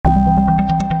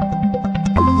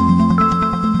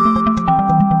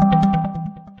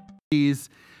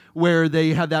where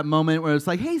they have that moment where it's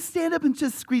like, hey, stand up and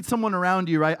just greet someone around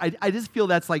you, right? I just feel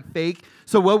that's like fake.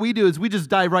 So what we do is we just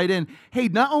dive right in. Hey,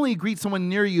 not only greet someone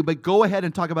near you, but go ahead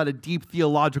and talk about a deep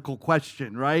theological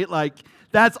question, right? Like,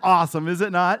 that's awesome, is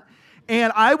it not?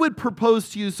 And I would propose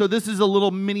to you, so this is a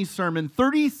little mini sermon,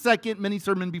 30-second mini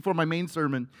sermon before my main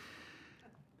sermon.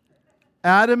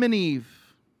 Adam and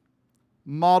Eve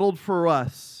modeled for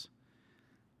us,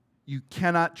 you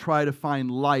cannot try to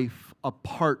find life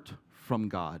apart from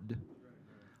God.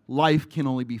 Life can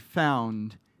only be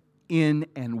found in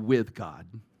and with God.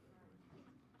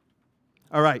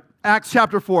 All right, Acts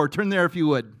chapter 4. Turn there if you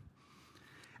would.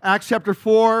 Acts chapter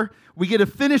 4. We get to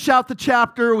finish out the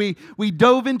chapter. We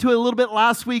dove into it a little bit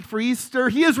last week for Easter.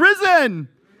 He is risen.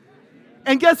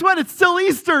 And guess what? It's still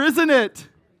Easter, isn't it?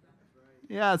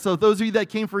 Yeah, so those of you that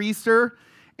came for Easter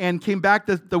and came back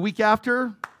the week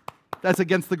after, that's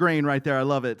against the grain right there. I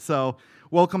love it. So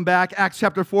welcome back. Acts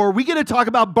chapter 4. We get to talk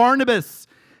about Barnabas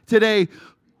today,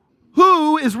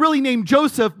 who is really named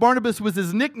Joseph. Barnabas was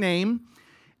his nickname,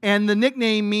 and the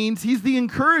nickname means he's the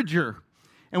encourager.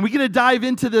 And we get to dive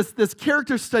into this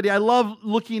character study. I love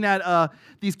looking at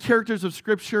these characters of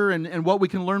Scripture and what we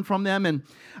can learn from them. And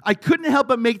I couldn't help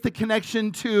but make the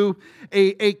connection to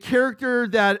a character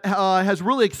that has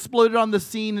really exploded on the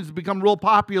scene and has become real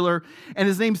popular, and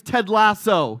his name's Ted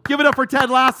Lasso. Give it up for Ted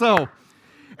Lasso.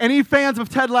 Any fans of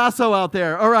Ted Lasso out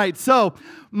there? All right, so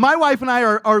my wife and I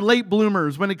are late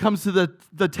bloomers when it comes to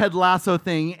the Ted Lasso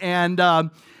thing. And I'm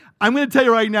going to tell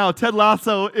you right now, Ted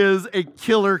Lasso is a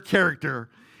killer character.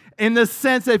 In the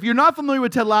sense that if you're not familiar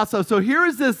with Ted Lasso, so here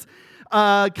is this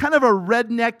kind of a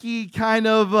rednecky kind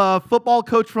of football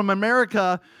coach from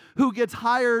America who gets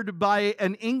hired by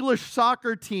an English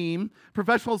soccer team,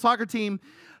 professional soccer team,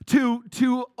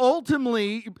 to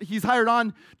ultimately, he's hired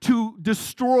on to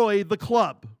destroy the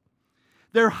club.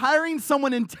 They're hiring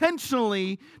someone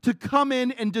intentionally to come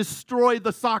in and destroy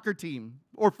the soccer team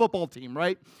or football team,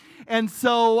 right? And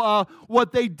so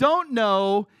what they don't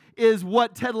know is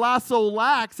what Ted Lasso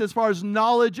lacks as far as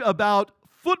knowledge about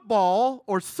football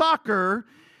or soccer,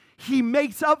 he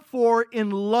makes up for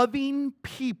in loving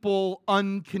people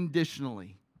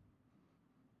unconditionally.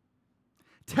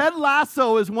 Ted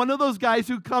Lasso is one of those guys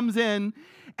who comes in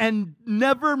and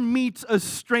never meets a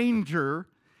stranger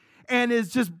and is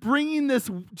just bringing this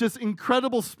just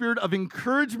incredible spirit of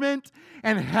encouragement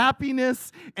and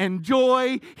happiness and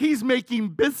joy. He's making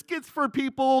biscuits for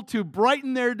people to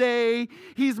brighten their day.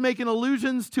 He's making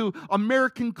allusions to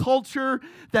American culture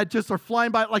that just are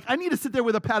flying by. Like, I need to sit there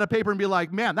with a pad of paper and be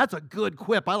like, man, that's a good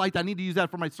quip. I like that. I need to use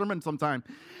that for my sermon sometime.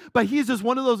 But he's just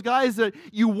one of those guys that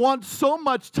you want so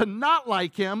much to not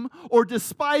like him or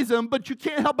despise him, but you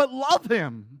can't help but love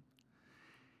him.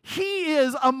 He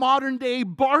is a modern-day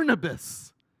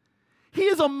Barnabas. He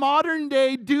is a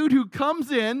modern-day dude who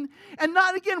comes in, and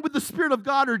not again with the Spirit of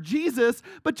God or Jesus,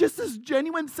 but just this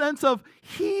genuine sense of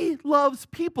he loves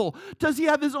people. Does he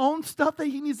have his own stuff that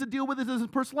he needs to deal with in his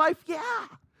personal life? Yeah.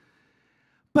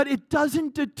 But it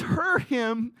doesn't deter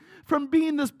him from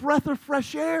being this breath of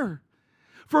fresh air,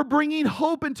 for bringing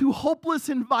hope into hopeless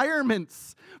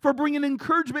environments, for bringing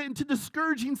encouragement into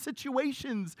discouraging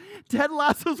situations. Ted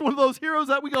Lasso is one of those heroes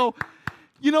that we go,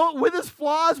 you know, with his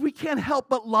flaws, we can't help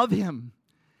but love him.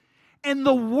 And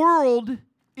the world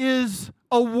is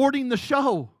awarding the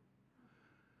show.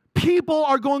 People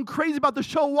are going crazy about the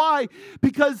show. Why?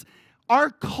 Because our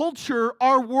culture,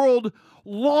 our world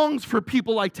longs for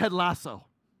people like Ted Lasso.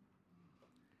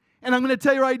 And I'm going to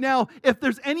tell you right now, if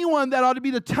there's anyone that ought to be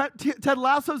the Ted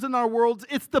Lassos in our worlds,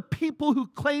 it's the people who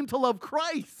claim to love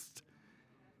Christ.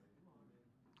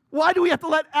 Why do we have to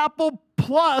let Apple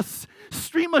Plus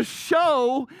stream a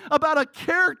show about a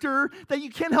character that you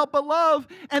can't help but love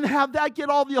and have that get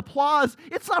all the applause?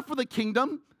 It's not for the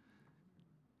kingdom.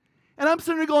 And I'm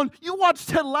sitting there going, you watch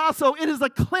Ted Lasso, it is a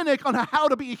clinic on how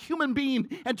to be a human being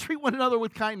and treat one another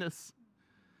with kindness.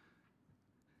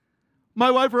 My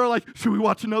wife and I are like, should we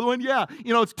watch another one? Yeah.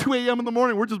 You know, it's 2 a.m. in the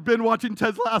morning. We're just binge watching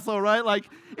Ted Lasso, right? Like,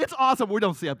 it's awesome. We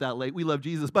don't stay up that late. We love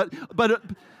Jesus. But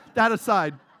that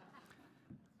aside,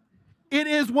 it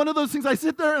is one of those things I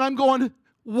sit there and I'm going,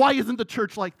 why isn't the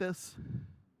church like this?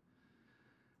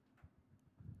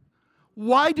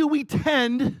 Why do we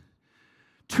tend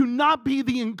to not be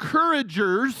the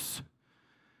encouragers,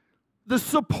 the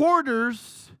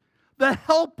supporters, the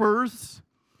helpers,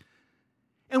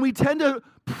 and we tend to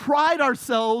pride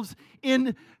ourselves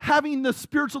in having the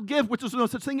spiritual gift, which is no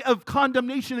such thing, of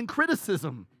condemnation and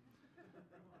criticism.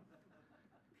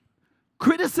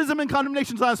 Criticism and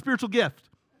condemnation is not a spiritual gift.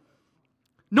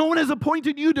 No one has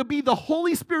appointed you to be the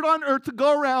Holy Spirit on earth to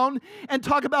go around and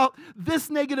talk about this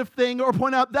negative thing or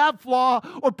point out that flaw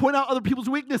or point out other people's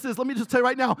weaknesses. Let me just say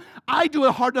right now, I do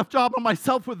a hard enough job on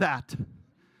myself with that.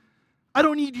 I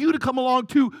don't need you to come along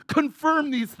to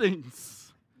confirm these things.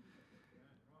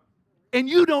 And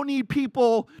you don't need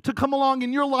people to come along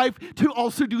in your life to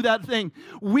also do that thing.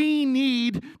 We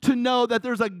need to know that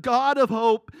there's a God of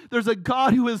hope. There's a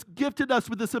God who has gifted us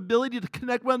with this ability to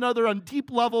connect one another on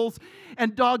deep levels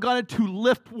and doggone it, to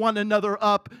lift one another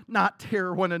up, not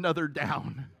tear one another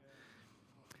down.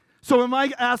 So am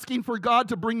I asking for God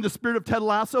to bring the spirit of Ted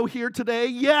Lasso here today?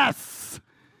 Yes.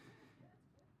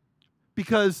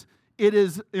 Because it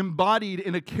is embodied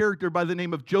in a character by the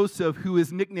name of Joseph, who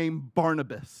is nicknamed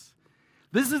Barnabas.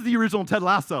 This is the original Ted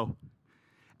Lasso.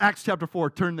 Acts chapter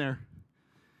 4, turn there.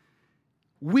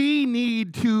 We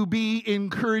need to be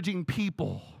encouraging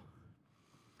people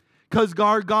because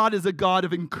our God is a God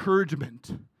of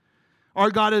encouragement. Our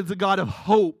God is a God of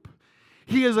hope.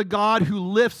 He is a God who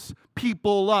lifts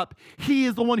people up. He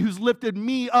is the one who's lifted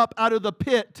me up out of the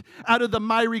pit, out of the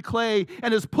miry clay,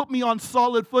 and has put me on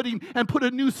solid footing and put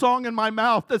a new song in my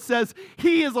mouth that says,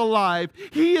 He is alive.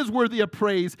 He is worthy of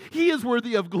praise. He is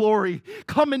worthy of glory.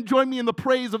 Come and join me in the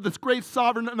praise of this great,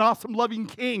 sovereign, and awesome, loving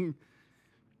King.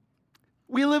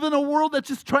 We live in a world that's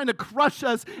just trying to crush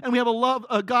us, and we have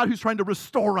a God who's trying to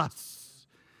restore us.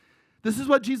 This is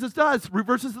what Jesus does.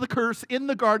 Reverses the curse in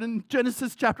the garden.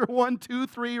 Genesis chapter 1, 2,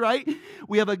 3, right?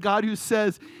 We have a God who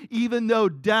says, even though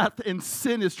death and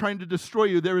sin is trying to destroy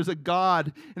you, there is a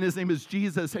God, and his name is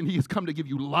Jesus, and he has come to give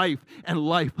you life and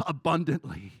life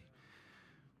abundantly.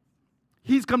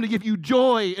 He's come to give you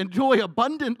joy and joy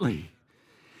abundantly.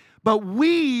 But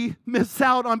we miss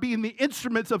out on being the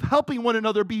instruments of helping one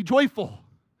another be joyful.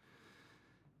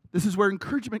 This is where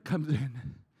encouragement comes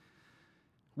in.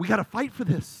 We got to fight for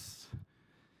this.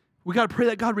 We got to pray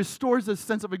that God restores this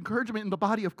sense of encouragement in the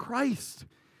body of Christ.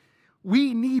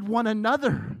 We need one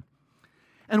another.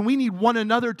 And we need one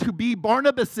another to be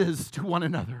Barnabases to one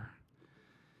another.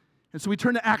 And so we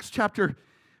turn to Acts chapter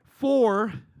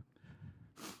 4.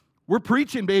 We're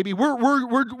preaching, baby.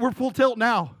 We're full tilt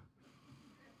now.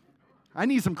 I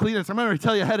need some Kleenex. I'm going to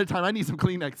tell you ahead of time, I need some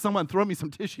Kleenex. Someone throw me some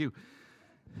tissue.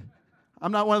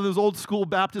 I'm not one of those old school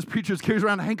Baptist preachers who carries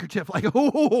around a handkerchief like,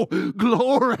 oh,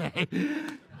 glory.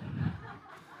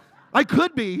 I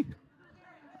could be.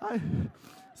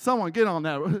 Someone get on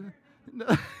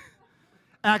that.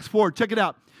 Acts 4, check it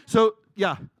out. So,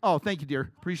 yeah. Oh, thank you,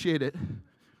 dear. Appreciate it.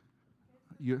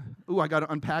 I got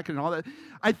to unpack it and all that.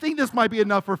 I think this might be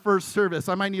enough for first service.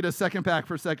 I might need a second pack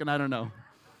for a second. I don't know.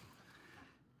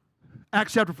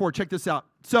 Acts chapter 4, check this out.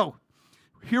 So,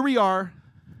 here we are.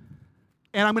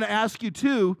 And I'm going to ask you,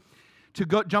 too,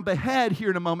 to jump ahead here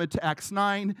in a moment to Acts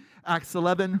 9, Acts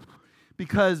 11,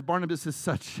 because Barnabas is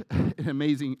such an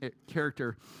amazing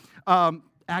character.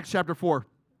 Acts chapter 4,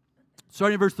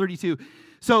 starting in verse 32.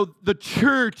 So the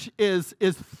church is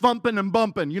thumping and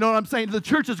bumping. You know what I'm saying? The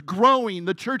church is growing.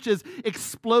 The church is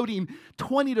exploding.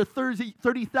 20 to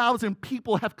 30,000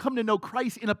 people have come to know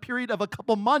Christ in a period of a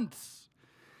couple months.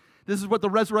 This is what the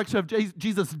resurrection of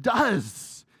Jesus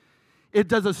does. It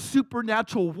does a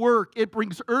supernatural work. It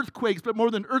brings earthquakes, but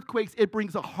more than earthquakes, it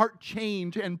brings a heart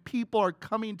change, and people are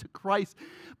coming to Christ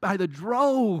by the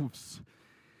droves.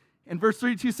 And verse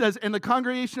 32 says, and the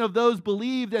congregation of those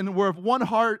believed and were of one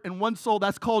heart and one soul.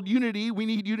 That's called unity. We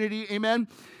need unity, amen?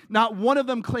 Not one of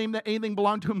them claimed that anything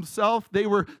belonged to himself. They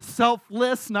were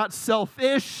selfless, not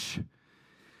selfish,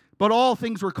 but all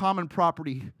things were common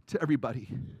property to everybody.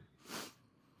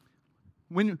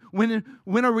 When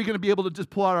are we going to be able to just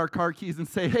pull out our car keys and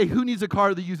say, hey, who needs a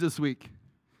car to use this week?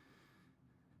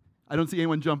 I don't see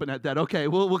anyone jumping at that. Okay,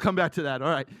 we'll come back to that. All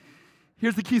right.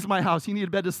 Here's the keys to my house. You need a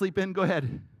bed to sleep in? Go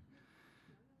ahead.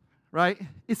 Right?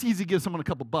 It's easy to give someone a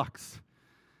couple bucks.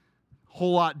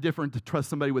 Whole lot different to trust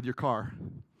somebody with your car.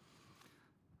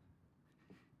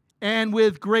 And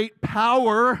with great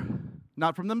power,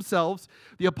 not from themselves,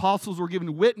 the apostles were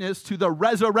given witness to the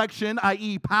resurrection,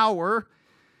 i.e. power,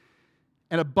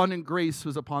 and abundant grace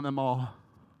was upon them all.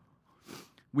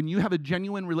 When you have a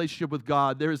genuine relationship with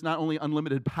God, there is not only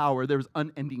unlimited power, there is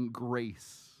unending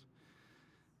grace.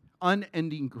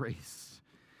 Unending grace.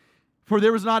 For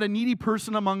there was not a needy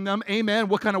person among them. Amen.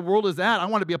 What kind of world is that? I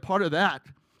want to be a part of that.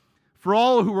 For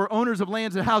all who were owners of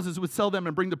lands and houses would sell them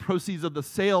and bring the proceeds of the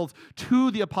sales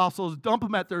to the apostles, dump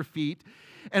them at their feet,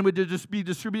 and would just be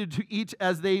distributed to each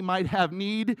as they might have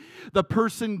need. The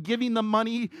person giving the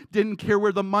money didn't care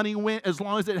where the money went as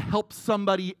long as it helped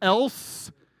somebody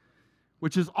else,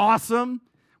 which is awesome.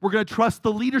 We're going to trust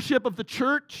the leadership of the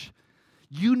church.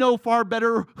 You know far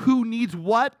better who needs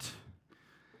what.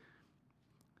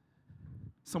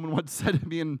 Someone once said to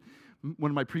me in one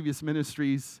of my previous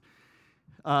ministries,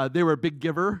 they were a big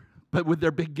giver, but with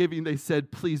their big giving, they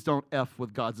said, please don't F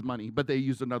with God's money. But they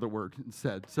used another word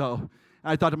instead. So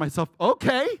I thought to myself,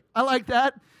 okay, I like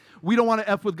that. We don't want to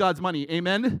F with God's money.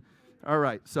 Amen? All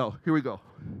right, so here we go.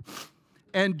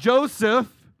 And Joseph,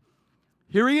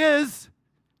 here he is,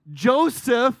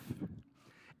 Joseph,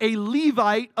 a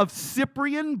Levite of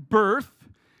Cyprian birth.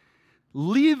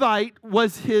 Levite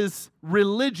was his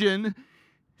religion.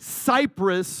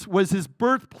 Cyprus was his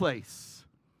birthplace.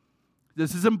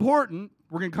 This is important.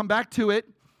 We're going to come back to it.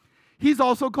 He's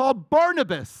also called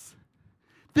Barnabas.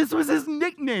 This was his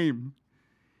nickname.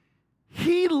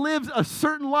 He lived a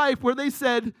certain life where they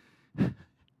said,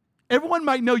 everyone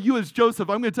might know you as Joseph.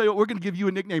 I'm going to tell you what, we're going to give you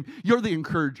a nickname. You're the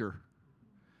encourager.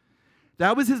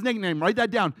 That was his nickname. Write that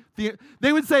down.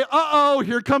 They would say, uh-oh,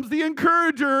 here comes the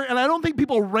encourager. And I don't think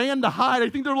people ran to hide. I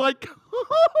think they're like,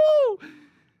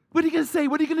 what are you going to say?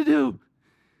 What are you going to do?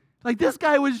 Like, this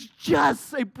guy was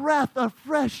just a breath of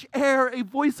fresh air, a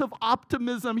voice of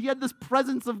optimism. He had this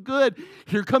presence of good.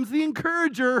 Here comes the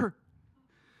encourager.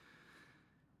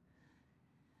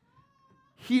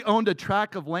 He owned a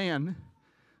tract of land,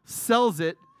 sells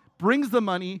it, brings the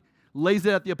money, lays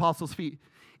it at the apostles' feet.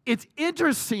 It's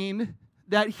interesting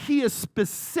that he is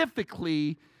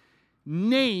specifically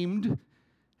named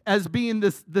as being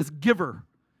this giver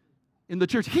in the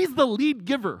church. He's the lead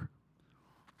giver.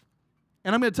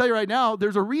 And I'm going to tell you right now,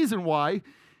 there's a reason why,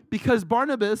 because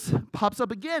Barnabas pops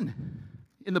up again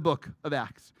in the book of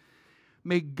Acts.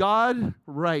 May God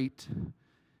write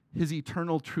his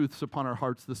eternal truths upon our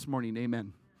hearts this morning.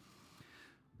 Amen.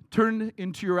 Turn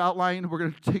into your outline. We're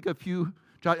going to take a few,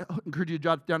 encourage you to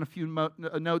jot down a few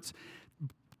notes.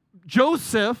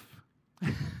 Joseph,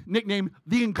 nicknamed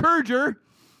the Encourager,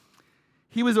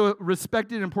 he was a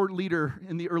respected and important leader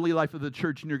in the early life of the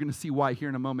church, and you're going to see why here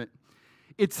in a moment.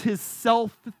 It's his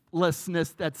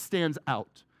selflessness that stands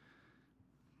out.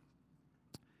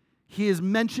 He is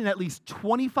mentioned at least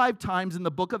 25 times in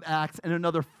the book of Acts and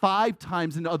another 5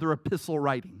 times in other epistle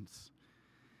writings.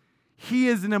 He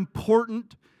is an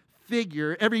important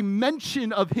figure. Every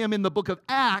mention of him in the book of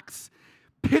Acts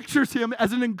pictures him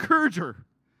as an encourager.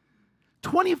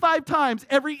 25 times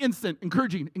every instant,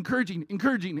 encouraging.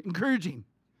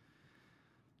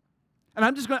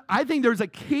 And I think there's a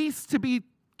case to be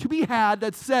had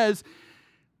that says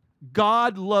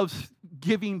God loves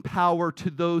giving power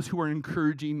to those who are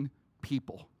encouraging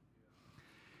people.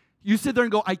 You sit there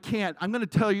and go, I can't. I'm going to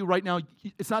tell you right now,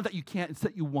 it's not that you can't, it's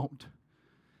that you won't.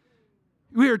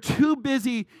 We are too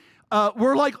busy.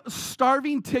 We're like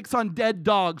starving ticks on dead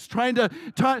dogs, trying to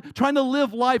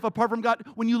live life apart from God.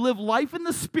 When you live life in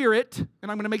the Spirit, and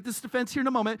I'm going to make this defense here in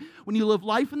a moment, when you live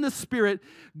life in the Spirit,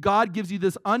 God gives you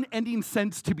this unending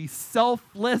sense to be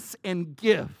selfless and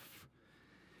give.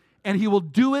 And he will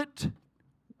do it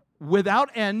without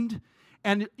end.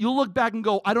 And you'll look back and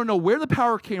go, I don't know where the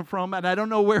power came from, and I don't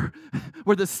know where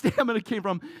the stamina came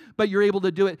from, but you're able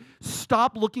to do it.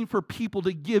 Stop looking for people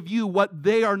to give you what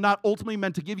they are not ultimately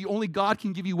meant to give you. Only God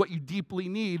can give you what you deeply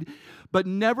need. But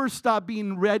never stop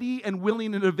being ready and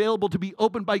willing and available to be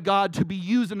opened by God to be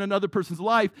used in another person's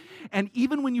life. And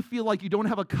even when you feel like you don't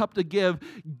have a cup to give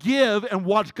and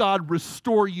watch God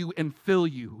restore you and fill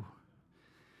you.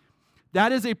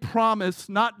 That is a promise,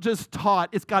 not just taught,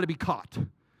 it's got to be caught.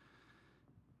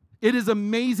 It is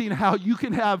amazing how you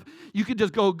can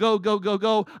just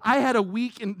go. I had a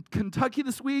week in Kentucky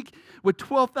this week with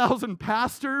 12,000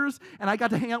 pastors, and I got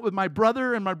to hang out with my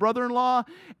brother and my brother-in-law,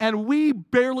 and we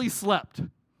barely slept.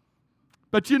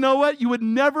 But you know what? You would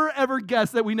never, ever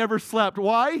guess that we never slept.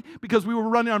 Why? Because we were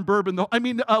running on bourbon.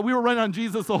 We were running on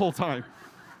Jesus the whole time.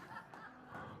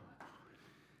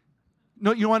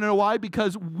 No, you want to know why?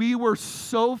 Because we were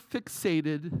so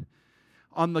fixated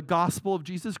on the gospel of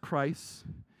Jesus Christ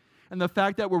and the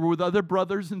fact that we're with other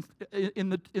brothers in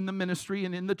the ministry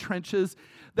and in the trenches,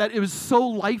 that it was so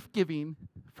life-giving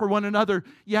for one another.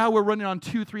 Yeah, we're running on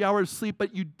 2-3 hours sleep,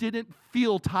 but you didn't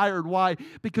feel tired. Why?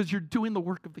 Because you're doing the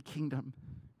work of the kingdom.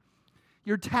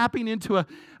 You're tapping into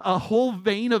a whole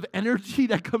vein of energy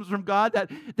that comes from God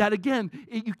that again,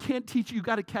 you can't teach, you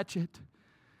got to catch it.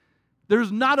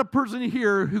 There's not a person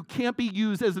here who can't be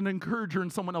used as an encourager in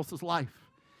someone else's life.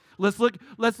 Let's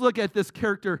look at this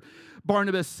character,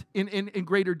 Barnabas, in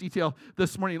greater detail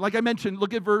this morning. Like I mentioned,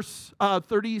 look at verse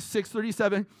 36,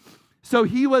 37. So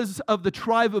he was of the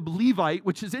tribe of Levite,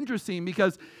 which is interesting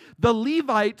because the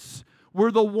Levites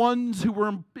were the ones who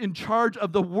were in charge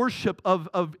of the worship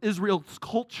of Israel's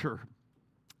culture.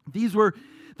 These were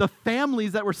the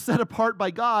families that were set apart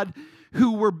by God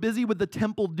who were busy with the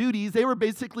temple duties. They were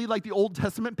basically like the Old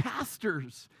Testament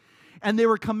pastors. and they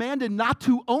were commanded not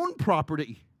to own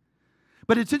property.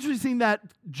 But it's interesting that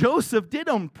Joseph did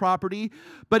own property,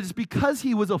 but it's because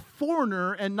he was a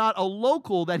foreigner and not a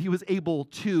local that he was able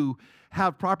to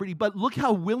have property. But look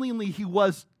how willingly he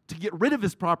was to get rid of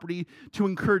his property to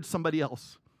encourage somebody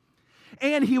else.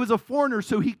 And he was a foreigner,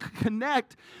 so he could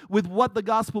connect with what the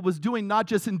gospel was doing, not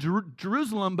just in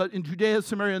Jerusalem, but in Judea,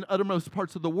 Samaria, and uttermost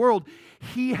parts of the world.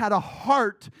 He had a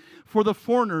heart for the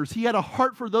foreigners. He had a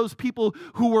heart for those people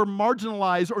who were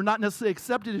marginalized or not necessarily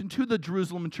accepted into the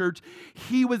Jerusalem church.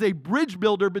 He was a bridge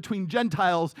builder between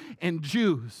Gentiles and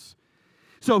Jews.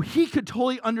 So he could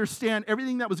totally understand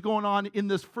everything that was going on in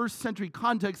this first century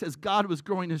context as God was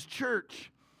growing his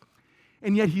church.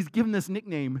 And yet he's given this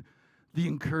nickname, the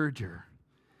encourager.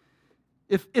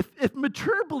 If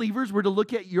mature believers were to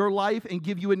look at your life and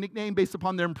give you a nickname based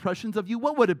upon their impressions of you,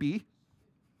 what would it be?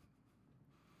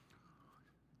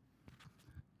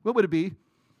 What would it be?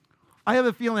 I have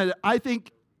a feeling that I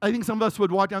think some of us would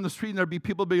walk down the street and there'd be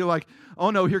people being like,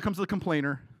 oh no, here comes the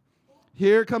complainer.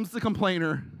 Here comes the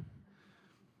complainer.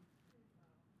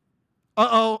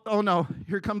 Uh-oh, oh no,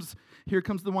 here comes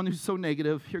the one who's so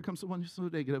negative. Here comes the one who's so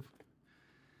negative.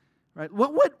 Right?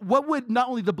 What would not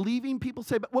only the believing people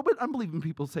say, but what would unbelieving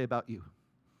people say about you?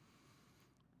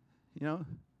 You know?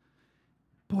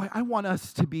 Boy, I want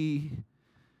us to be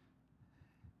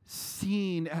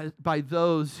seen by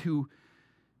those who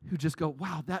just go,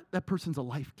 wow, that person's a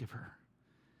life giver.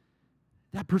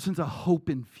 That person's a hope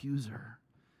infuser.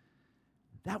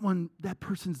 That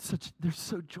person's they're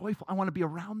so joyful. I want to be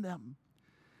around them.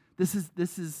 This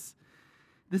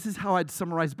is how I'd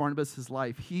summarize Barnabas'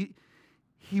 life.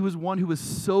 He was one who was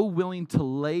so willing to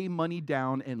lay money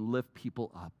down and lift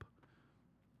people up.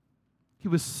 He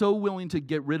was so willing to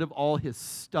get rid of all his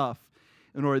stuff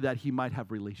in order that he might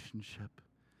have relationship.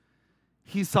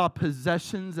 He saw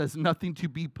possessions as nothing to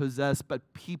be possessed, but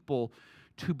people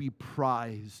to be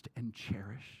prized and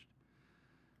cherished.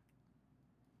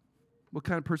 What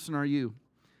kind of person are you?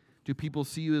 Do people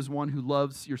see you as one who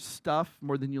loves your stuff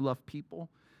more than you love people?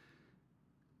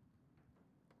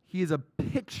 He is a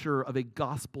picture of a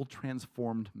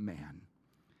gospel-transformed man.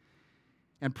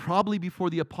 And probably before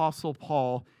the Apostle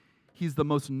Paul, he's the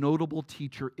most notable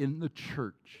teacher in the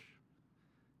church.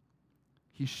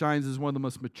 He shines as one of the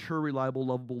most mature, reliable,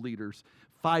 lovable leaders.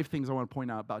 5 things I want to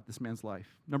point out about this man's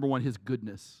life. Number 1, his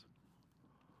goodness.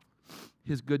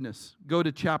 His goodness. Go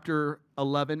to chapter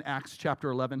 11, Acts chapter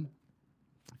 11,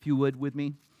 if you would, with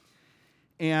me.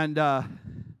 And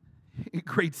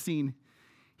great scene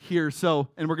here.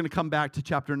 And we're going to come back to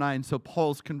chapter 9, so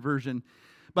Paul's conversion.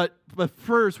 But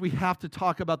first, we have to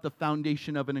talk about the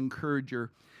foundation of an encourager.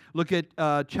 Look at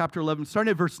chapter 11,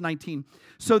 starting at verse 19.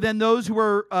 So then those who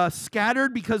were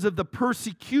scattered because of the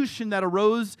persecution that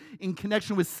arose in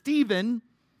connection with Stephen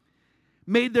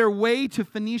made their way to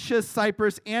Phoenicia,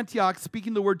 Cyprus, Antioch,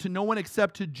 speaking the word to no one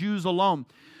except to Jews alone.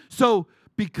 So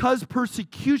because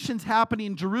persecution's happening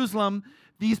in Jerusalem,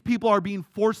 these people are being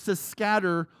forced to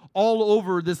scatter all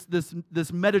over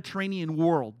this Mediterranean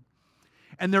world.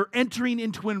 And they're entering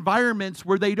into environments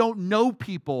where they don't know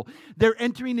people. They're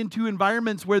entering into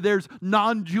environments where there's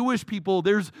non-Jewish people,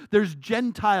 there's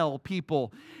Gentile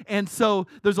people. And so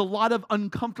there's a lot of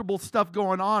uncomfortable stuff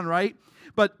going on, right?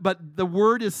 But the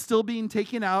word is still being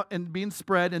taken out and being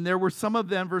spread. And there were some of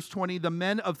them, verse 20, the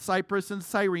men of Cyprus and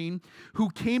Cyrene, who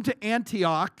came to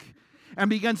Antioch and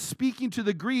began speaking to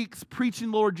the Greeks,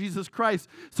 preaching the Lord Jesus Christ.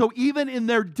 So even in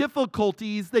their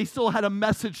difficulties, they still had a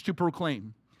message to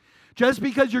proclaim. Just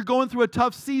because you're going through a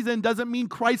tough season doesn't mean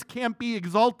Christ can't be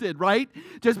exalted, right?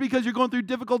 Just because you're going through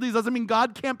difficulties doesn't mean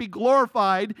God can't be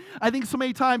glorified. I think so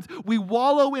many times we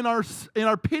wallow in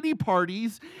our pity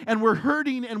parties and we're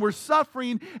hurting and we're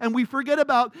suffering and we forget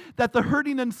about that the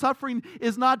hurting and suffering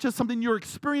is not just something you're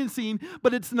experiencing,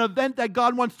 but it's an event that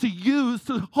God wants to use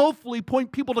to hopefully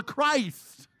point people to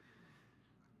Christ.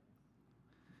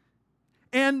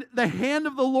 And the hand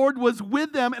of the Lord was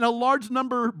with them, and a large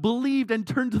number believed and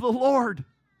turned to the Lord.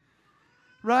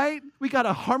 Right? We got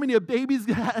a harmony of babies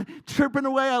chirping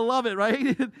away. I love it,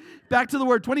 right? Back to the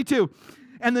word, 22.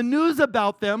 And the news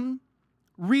about them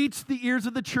reached the ears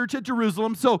of the church at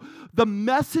Jerusalem. So the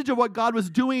message of what God was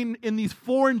doing in these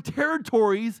foreign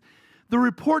territories, the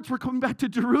reports were coming back to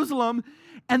Jerusalem,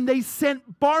 and they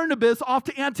sent Barnabas off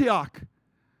to Antioch.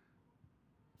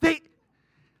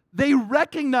 They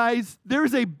recognize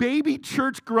there's a baby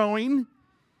church growing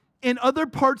in other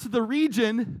parts of the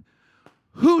region.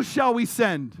 Who shall we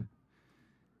send?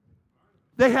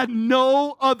 They had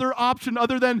no other option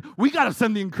other than, we got to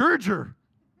send the encourager.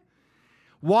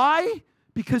 Why?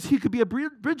 Because he could be a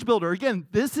bridge builder. Again,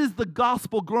 this is the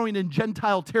gospel growing in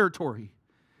Gentile territory.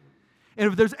 And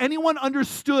if there's anyone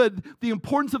understood the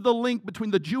importance of the link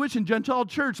between the Jewish and Gentile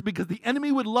church, because the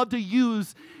enemy would love to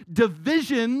use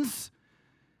divisions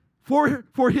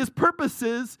for his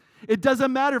purposes, it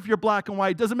doesn't matter if you're black and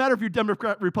white. It doesn't matter if you're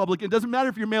Democrat, Republican. It doesn't matter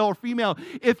if you're male or female.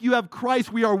 If you have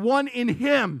Christ, we are one in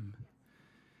him.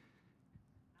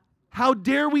 How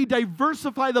dare we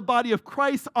diversify the body of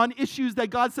Christ on issues that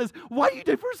God says, why are you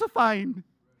diversifying?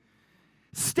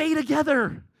 Stay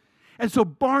together. And so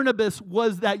Barnabas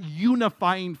was that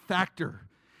unifying factor.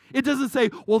 It doesn't say,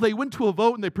 well, they went to a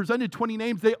vote and they presented 20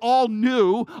 names. They all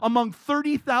knew among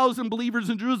 30,000 believers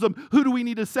in Jerusalem, who do we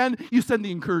need to send? You send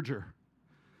the encourager.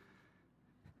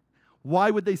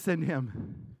 Why would they send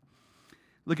him?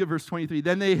 Look at verse 23.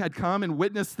 Then they had come and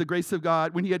witnessed the grace of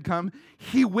God. When he had come,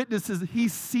 he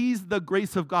sees the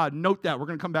grace of God. Note that. We're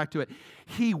going to come back to it.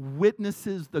 He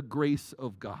witnesses the grace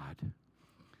of God.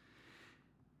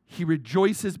 He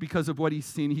rejoices because of what he's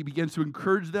seen. He begins to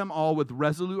encourage them all with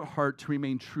resolute heart to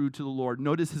remain true to the Lord.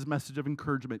 Notice his message of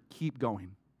encouragement. Keep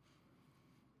going.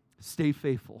 Stay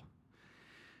faithful.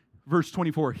 Verse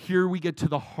 24. Here we get to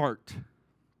the heart.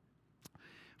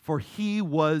 For he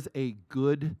was a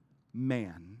good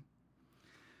man,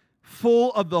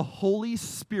 full of the Holy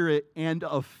Spirit and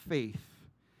of faith,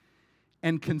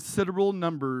 and considerable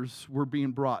numbers were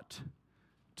being brought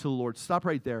to the Lord. Stop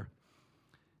right there.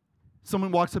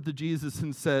 Someone walks up to Jesus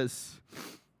and says,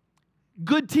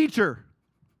 good teacher.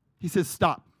 He says,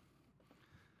 stop.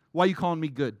 Why are you calling me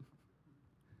good?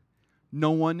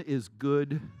 No one is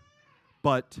good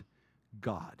but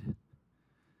God.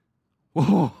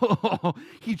 Whoa,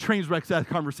 he trains Rex that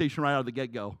conversation right out of the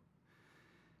get-go.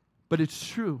 But it's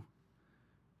true.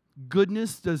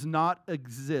 Goodness does not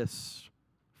exist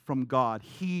from God.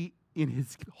 He, in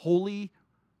his holy,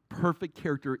 perfect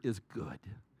character, is good.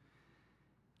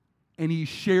 And he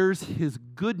shares his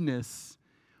goodness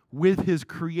with his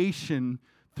creation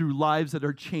through lives that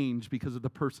are changed because of the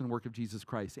person and work of Jesus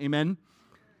Christ. Amen?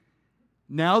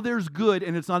 Now there's good,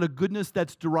 and it's not a goodness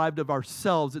that's derived of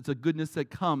ourselves. It's a goodness that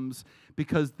comes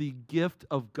because the gift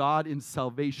of God in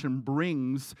salvation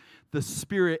brings the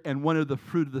Spirit, and one of the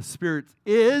fruit of the Spirit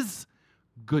is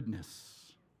goodness.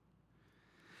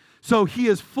 So he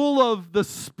is full of the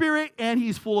Spirit and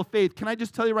he's full of faith. Can I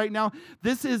just tell you right now,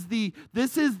 this is the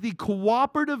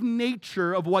cooperative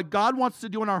nature of what God wants to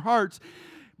do in our hearts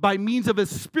by means of his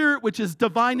Spirit, which is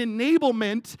divine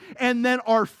enablement, and then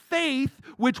our faith,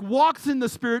 which walks in the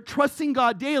Spirit, trusting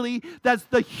God daily. That's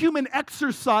the human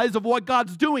exercise of what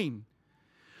God's doing.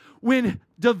 When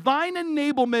divine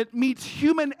enablement meets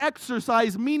human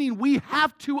exercise, meaning we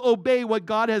have to obey what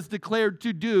God has declared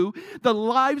to do, the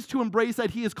lives to embrace that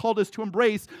he has called us to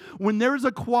embrace, when there is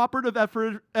a cooperative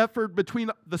effort between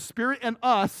the Spirit and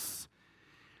us,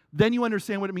 then you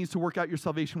understand what it means to work out your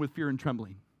salvation with fear and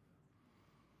trembling.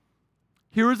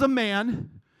 Here is a man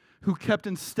who kept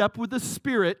in step with the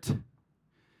Spirit,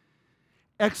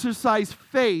 exercised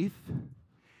faith,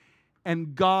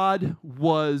 and God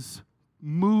was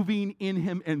moving in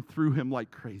him and through him like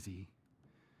crazy.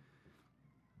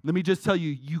 Let me just tell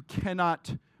you, you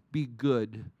cannot be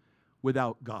good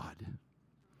without God.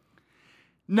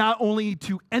 Not only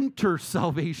to enter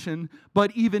salvation,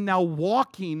 but even now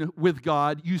walking with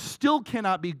God, you still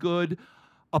cannot be good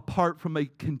apart from a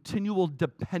continual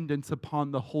dependence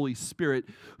upon the Holy Spirit,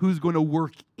 who's going to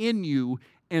work in you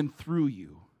and through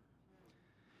you.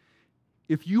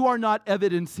 If you are not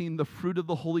evidencing the fruit of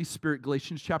the Holy Spirit,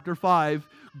 Galatians chapter 5,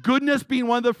 goodness being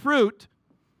one of the fruit,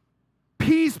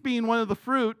 peace being one of the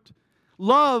fruit,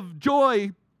 love,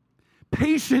 joy,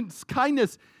 patience,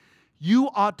 kindness, you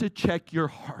ought to check your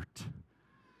heart.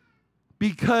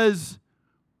 Because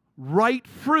right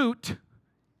fruit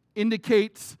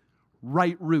indicates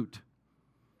right root.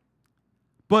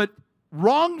 But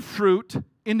wrong fruit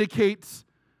indicates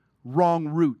wrong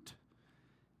root.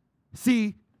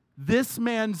 See, this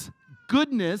man's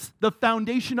goodness, the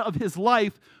foundation of his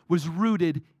life, was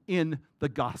rooted in the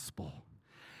gospel.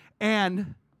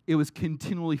 And it was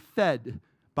continually fed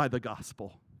by the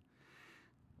gospel.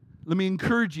 Let me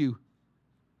encourage you,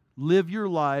 live your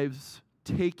lives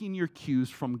taking your cues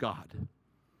from God.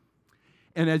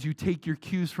 And as you take your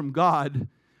cues from God,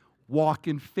 walk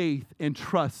in faith and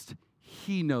trust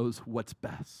he knows what's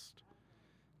best.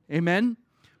 Amen?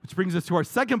 Which brings us to our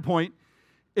second point.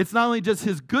 It's not only just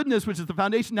his goodness, which is the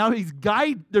foundation. Now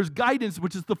there's guidance,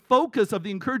 which is the focus of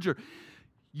the encourager.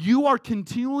 You are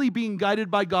continually being guided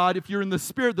by God. If you're in the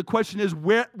Spirit, the question is,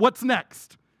 what's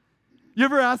next? You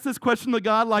ever ask this question to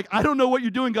God, like, I don't know what you're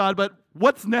doing, God, but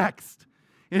what's next?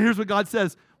 And here's what God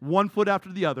says, one foot after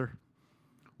the other,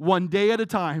 one day at a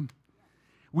time.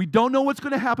 We don't know what's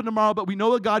going to happen tomorrow, but we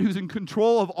know a God who's in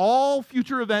control of all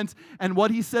future events, and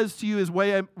what he says to you is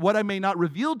what I may not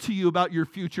reveal to you about your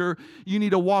future. You need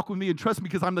to walk with me and trust me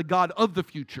because I'm the God of the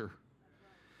future.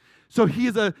 So he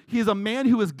is a man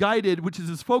who is guided, which is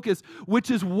his focus, which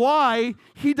is why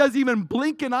he doesn't even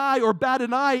blink an eye or bat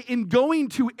an eye in going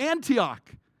to Antioch.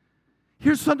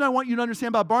 Here's something I want you to understand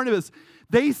about Barnabas.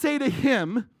 They say to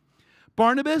him,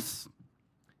 Barnabas,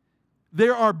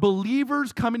 there are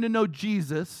believers coming to know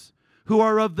Jesus who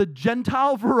are of the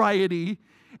Gentile variety,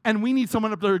 and we need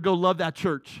someone up there to go love that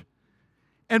church.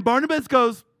 And Barnabas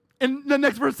goes, and the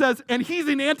next verse says, and he's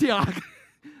in Antioch.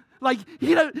 Like,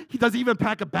 he doesn't even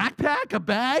pack a backpack, a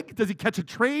bag. Does he catch a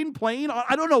train, plane?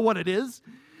 I don't know what it is.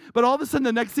 But all of a sudden,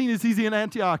 the next scene is he's in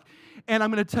Antioch. And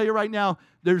I'm going to tell you right now,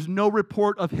 there's no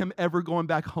report of him ever going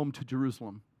back home to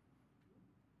Jerusalem.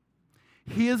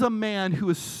 He is a man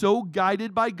who is so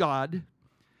guided by God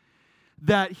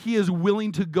that he is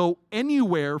willing to go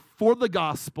anywhere for the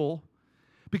gospel,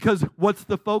 because what's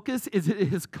the focus? Is it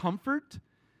his comfort?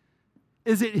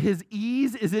 Is it his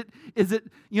ease? Is it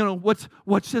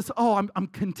what's just, I'm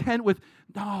content with,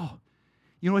 no.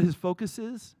 You know what his focus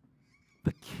is?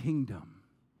 The kingdom.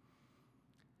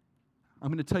 I'm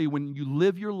going to tell you, when you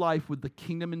live your life with the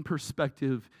kingdom in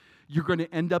perspective, you're going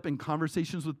to end up in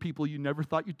conversations with people you never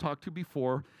thought you'd talk to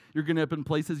before. You're going to end up in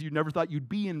places you never thought you'd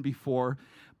be in before,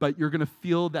 but you're going to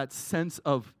feel that sense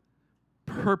of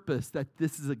purpose that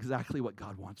this is exactly what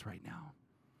God wants right now.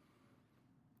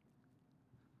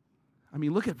 I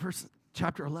mean, look at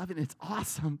chapter 11. It's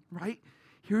awesome, right?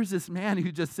 Here's this man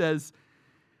who just says,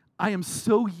 I am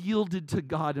so yielded to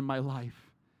God in my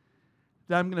life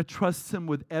that I'm going to trust him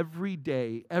with every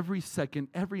day, every second,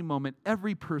 every moment,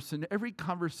 every person, every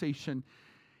conversation.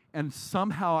 And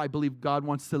somehow I believe God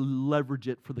wants to leverage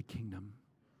it for the kingdom.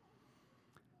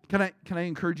 Can I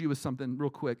encourage you with something real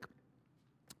quick?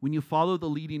 When you follow the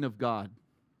leading of God,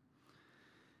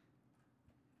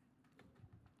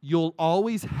 you'll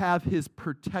always have his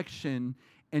protection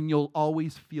and you'll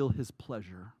always feel his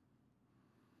pleasure.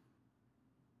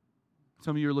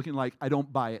 Some of you are looking like, I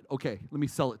don't buy it. Okay, let me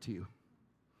sell it to you.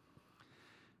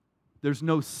 There's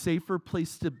no safer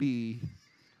place to be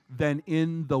than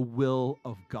in the will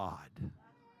of God.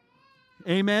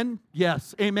 Amen?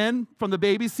 Yes, amen? From the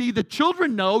baby. See, the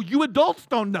children know, you adults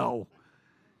don't know.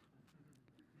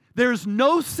 There's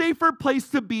no safer place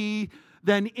to be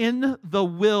than in the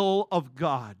will of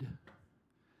God.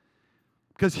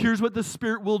 Because here's what the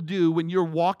Spirit will do when you're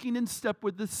walking in step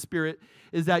with the Spirit,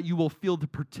 is that you will feel the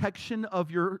protection of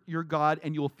your God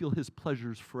and you will feel his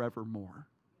pleasures forevermore.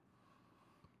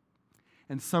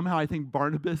 And somehow I think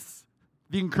Barnabas,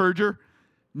 the encourager,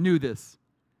 knew this.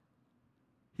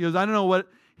 He goes, I don't know what,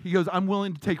 he goes, I'm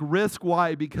willing to take risk.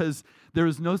 Why? Because there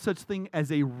is no such thing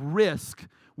as a risk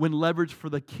when leveraged for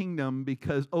the kingdom,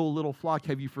 because, oh, little flock,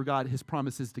 have you forgot his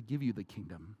promise is to give you the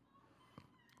kingdom.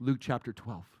 Luke chapter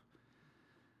 12.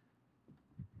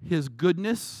 His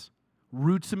goodness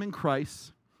roots him in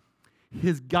Christ.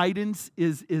 His guidance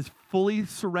is fully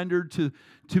surrendered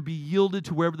to be yielded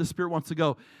to wherever the Spirit wants to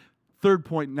go. Third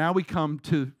point, now we come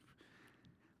to,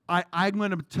 I'm going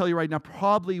to tell you right now,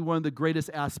 probably one of the greatest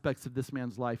aspects of this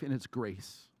man's life, and it's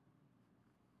grace.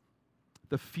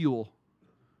 The fuel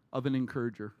of an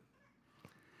encourager.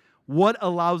 What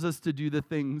allows us to do the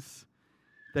things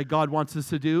that God wants us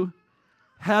to do?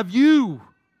 Have you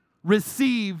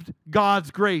received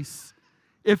God's grace?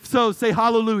 If so, say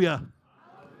hallelujah.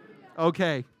 Hallelujah.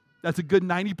 Okay, that's a good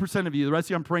 90% of you. The rest of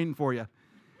you, I'm praying for you.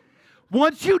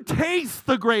 Once you taste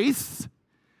the grace,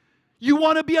 you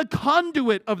want to be a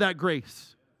conduit of that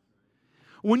grace.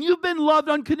 When you've been loved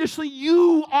unconditionally,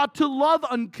 you ought to love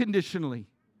unconditionally.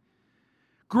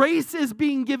 Grace is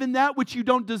being given that which you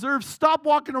don't deserve. Stop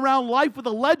walking around life with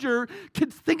a ledger,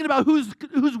 thinking about who's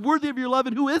worthy of your love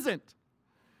and who isn't.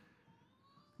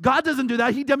 God doesn't do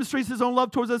that. He demonstrates his own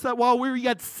love towards us that while we're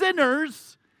yet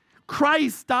sinners,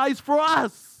 Christ dies for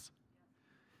us.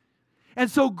 And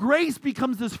so grace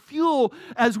becomes this fuel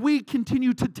as we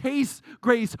continue to taste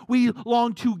grace. We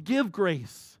long to give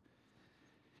grace.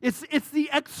 It's the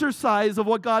exercise of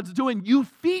what God's doing. You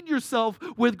feed yourself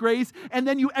with grace, and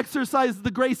then you exercise the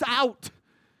grace out.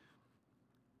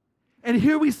 And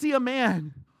here we see a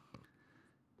man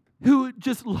who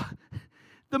just,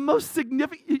 the most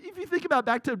significant, if you think about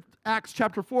back to Acts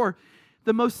chapter 4,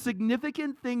 the most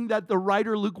significant thing that the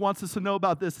writer Luke wants us to know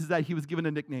about this is that he was given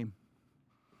a nickname.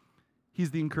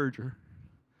 He's the encourager.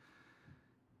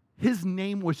 His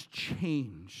name was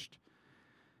changed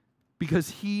because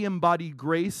he embodied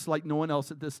grace like no one else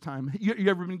at this time. You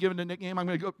ever been given a nickname? I'm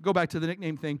going to go back to the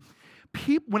nickname thing.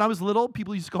 When I was little,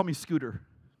 people used to call me Scooter.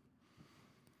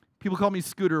 People call me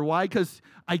Scooter. Why? Because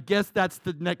I guess that's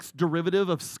the next derivative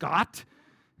of Scott.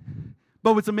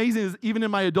 But what's amazing is even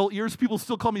in my adult years, people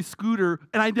still call me Scooter,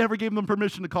 and I never gave them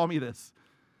permission to call me this.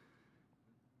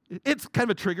 It's kind of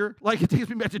a trigger. Like, it takes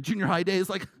me back to junior high days.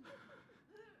 Like,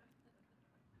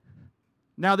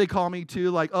 now they call me too,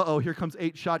 like, uh-oh, here comes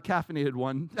 8-shot caffeinated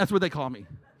one. That's what they call me.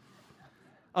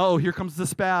 Oh, here comes the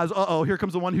spaz. Uh-oh, here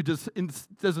comes the one who just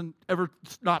doesn't ever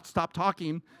not stop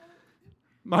talking.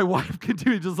 My wife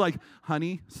continued just like,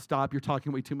 honey, stop, you're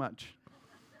talking way too much.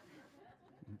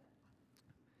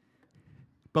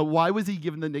 But why was he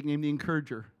given the nickname the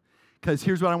Encourager? Because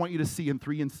here's what I want you to see in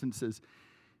 3 instances.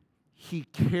 He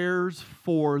cares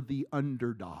for the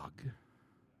underdog.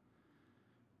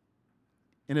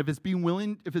 And if it's being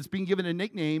given a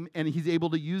nickname and he's able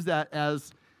to use that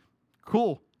as,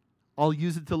 cool, I'll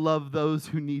use it to love those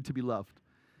who need to be loved.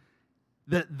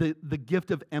 The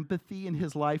gift of empathy in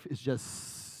his life is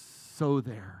just so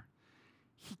there.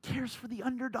 He cares for the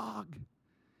underdog.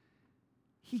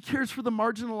 He cares for the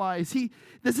marginalized.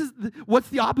 What's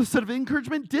the opposite of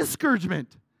encouragement?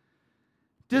 Discouragement.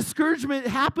 Discouragement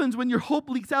happens when your hope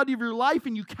leaks out of your life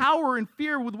and you cower in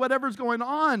fear with whatever's going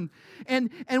on. And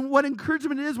what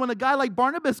encouragement is when a guy like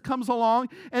Barnabas comes along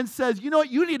and says, you know what,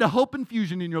 you need a hope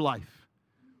infusion in your life.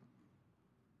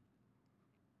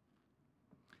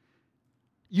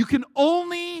 You can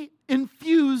only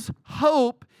infuse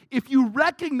hope if you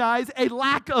recognize a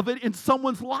lack of it in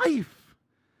someone's life.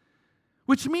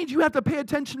 Which means you have to pay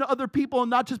attention to other people and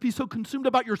not just be so consumed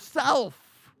about yourself.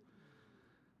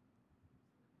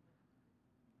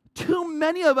 Too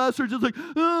many of us are just like,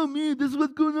 oh man, this is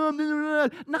what's going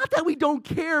on. Not that we don't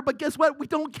care, but guess what? We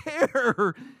don't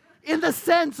care. In the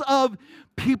sense of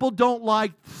people don't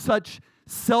like such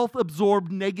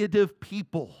self-absorbed negative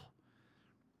people.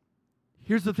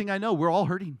 Here's the thing I know, we're all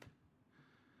hurting.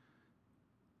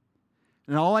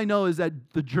 And all I know is that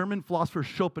the German philosopher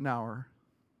Schopenhauer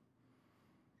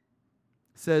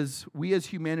says we as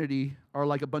humanity are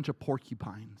like a bunch of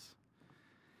porcupines.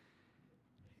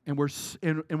 And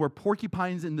we're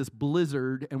porcupines in this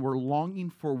blizzard, and we're longing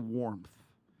for warmth.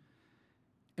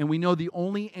 And we know the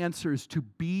only answer is to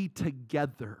be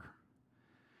together.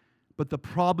 But the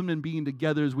problem in being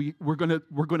together is we're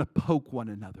gonna poke one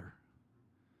another.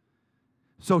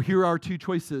 So here are 2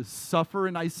 choices: suffer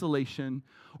in isolation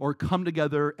or come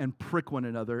together and prick one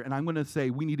another. And I'm going to say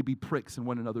we need to be pricks in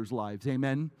one another's lives.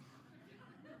 Amen?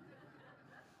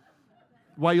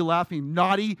 Why are you laughing?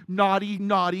 Naughty, naughty,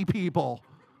 naughty people.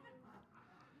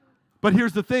 But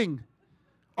here's the thing.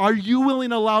 Are you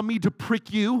willing to allow me to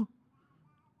prick you?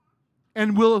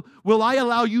 And will I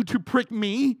allow you to prick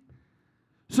me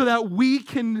so that we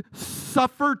can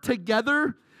suffer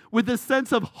together with this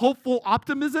sense of hopeful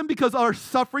optimism because our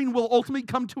suffering will ultimately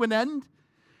come to an end?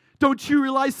 Don't you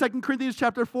realize 2 Corinthians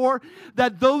chapter 4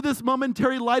 that though this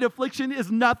momentary light affliction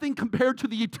is nothing compared to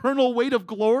the eternal weight of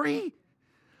glory?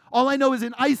 All I know is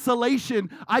in isolation,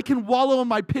 I can wallow in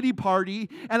my pity party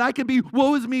and I can be,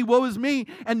 woe is me,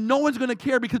 and no one's going to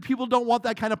care because people don't want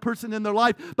that kind of person in their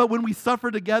life. But when we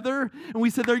suffer together and we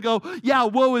sit there and go, yeah,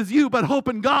 woe is you, but hope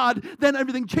in God, then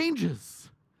everything changes.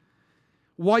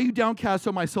 Why are you downcast,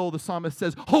 O my soul? The psalmist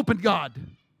says, hope in God.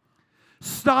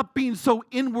 Stop being so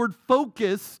inward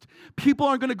focused. People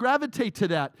aren't going to gravitate to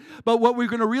that. But what we're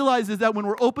going to realize is that when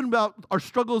we're open about our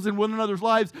struggles in one another's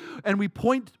lives and we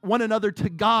point one another to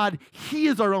God, He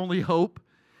is our only hope,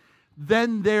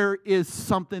 then there is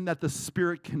something that the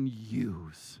Spirit can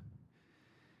use.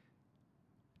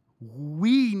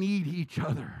 We need each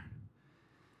other.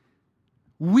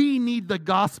 We need the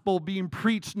gospel being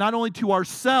preached not only to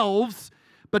ourselves,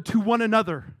 but to one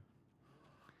another.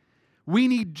 We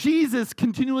need Jesus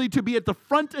continually to be at the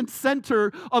front and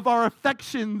center of our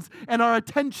affections and our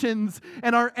attentions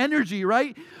and our energy,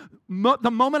 right?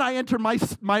 The moment I enter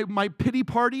my pity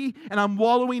party and I'm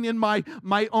wallowing in my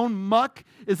own muck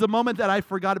is the moment that I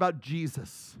forgot about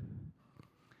Jesus.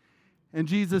 And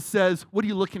Jesus says, what are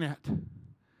you looking at?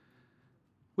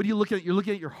 What are you looking at? You're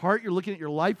looking at your heart, you're looking at your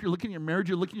life, you're looking at your marriage,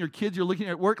 you're looking at your kids, you're looking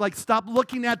at work. Like, stop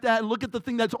looking at that and look at the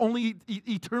thing that's only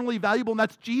eternally valuable, and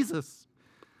that's Jesus.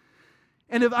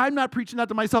 And if I'm not preaching that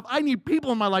to myself, I need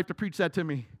people in my life to preach that to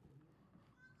me.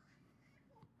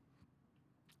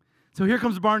 So here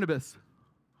comes Barnabas,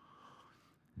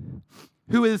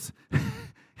 who is,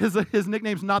 his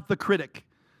nickname's not the critic.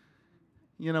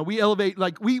 You know, we elevate,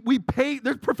 like, we pay,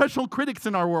 there's professional critics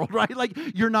in our world, right? Like,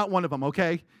 you're not one of them,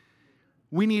 okay?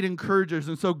 We need encouragers.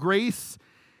 And so grace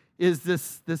is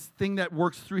this thing that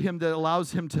works through him that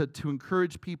allows him to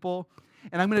encourage people.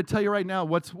 And I'm going to tell you right now,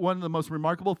 what's one of the most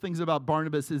remarkable things about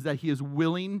Barnabas is that he is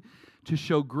willing to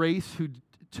show grace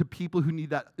to people who need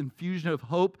that infusion of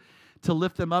hope to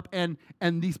lift them up. And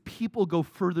these people go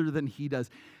further than he does.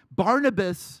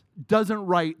 Barnabas doesn't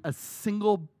write a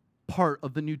single part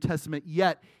of the New Testament,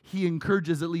 yet he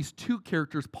encourages at least two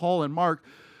characters, Paul and Mark,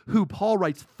 who Paul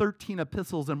writes 13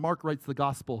 epistles and Mark writes the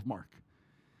Gospel of Mark.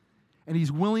 And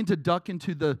he's willing to duck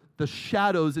into the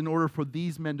shadows in order for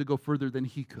these men to go further than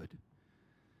he could.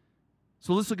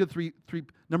 So let's look at three.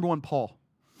 Number one, Paul.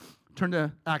 Turn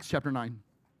to Acts chapter 9.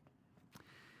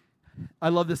 I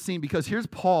love this scene because here's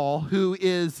Paul, who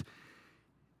is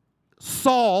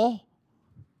Saul,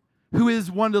 who is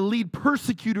one of the lead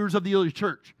persecutors of the early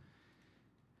church.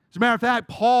 As a matter of fact,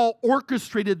 Paul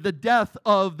orchestrated the death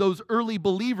of those early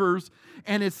believers,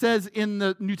 and it says in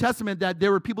the New Testament that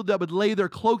there were people that would lay their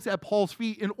cloaks at Paul's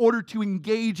feet in order to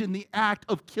engage in the act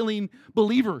of killing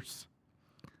believers.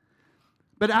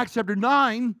 But Acts chapter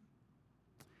 9,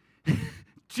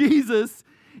 Jesus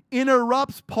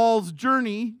interrupts Paul's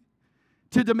journey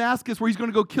to Damascus, where he's going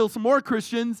to go kill some more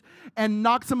Christians, and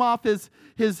knocks him off his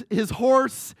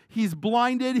horse. He's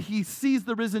blinded. He sees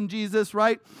the risen Jesus,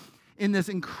 right? In this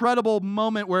incredible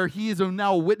moment where he is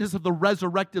now a witness of the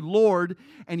resurrected Lord,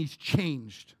 and he's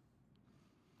changed.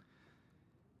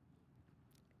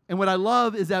 And what I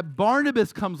love is that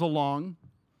Barnabas comes along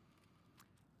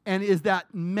and is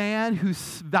that man who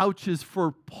vouches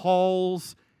for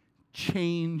Paul's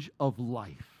change of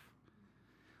life.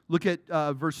 Look at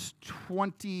verse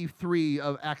 23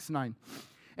 of Acts 9.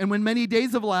 And when many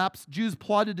days have elapsed, Jews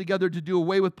plotted together to do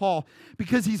away with Paul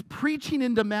because he's preaching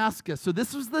in Damascus. So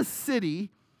this was the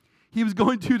city he was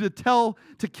going to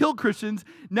kill Christians.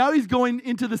 Now he's going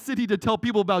into the city to tell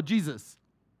people about Jesus.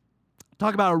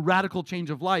 Talk about a radical change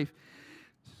of life.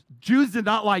 Jews did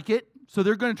not like it, so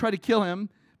they're going to try to kill him.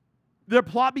 Their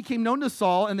plot became known to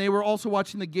Saul, and they were also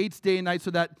watching the gates day and night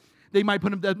so that they might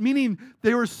put him dead. Meaning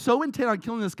they were so intent on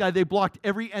killing this guy, they blocked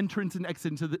every entrance and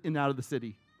exit into in and out of the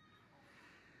city.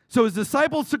 So his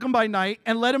disciples took him by night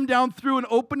and let him down through an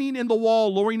opening in the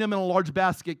wall, lowering him in a large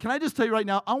basket. Can I just tell you right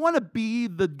now, I want to be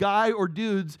the guy or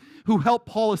dudes who helped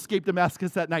Paul escape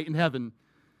Damascus that night in heaven.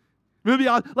 Maybe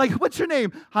like, what's your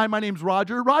name? Hi, my name's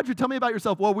Roger. Roger, tell me about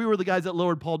yourself. Well, we were the guys that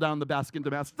lowered Paul down the basket in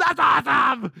Damascus. That's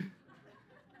awesome!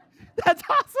 That's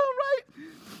awesome, right?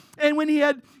 And when he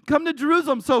had come to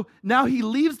Jerusalem, so now he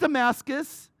leaves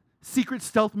Damascus, secret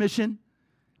stealth mission,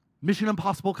 Mission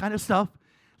Impossible kind of stuff.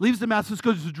 Leaves Damascus,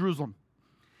 goes to Jerusalem.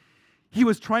 He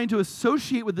was trying to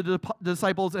associate with the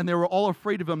disciples, and they were all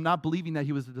afraid of him, not believing that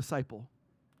he was a disciple.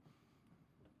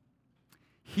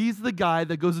 He's the guy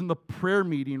that goes in the prayer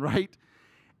meeting, right?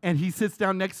 And he sits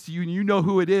down next to you, and you know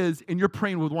who it is, and you're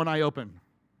praying with one eye open.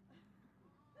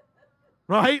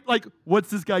 Right? Like, what's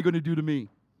this guy going to do to me?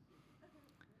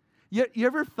 You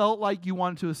ever felt like you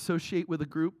wanted to associate with a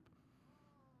group,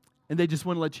 and they just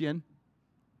wouldn't let you in?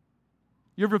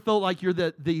 You ever felt like you're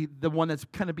the one that's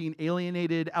kind of being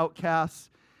alienated,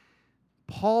 outcast?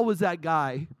 Paul was that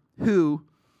guy who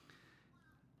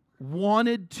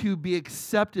wanted to be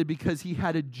accepted because he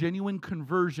had a genuine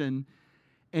conversion,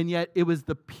 and yet it was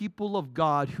the people of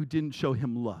God who didn't show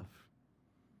him love.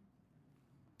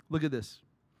 Look at this.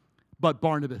 But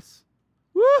Barnabas.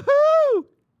 Woohoo!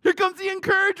 Here comes the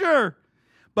encourager.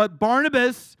 But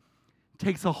Barnabas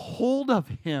takes a hold of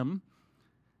him.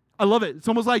 I love it. It's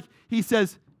almost like he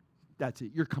says, that's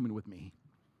it, you're coming with me.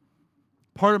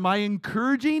 Part of my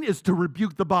encouraging is to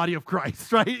rebuke the body of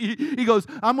Christ, right? He goes,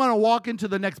 I'm going to walk into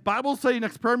the next Bible study,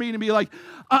 next prayer meeting, and be like,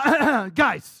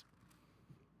 guys,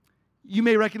 you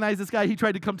may recognize this guy. He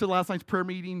tried to come to last night's prayer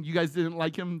meeting. You guys didn't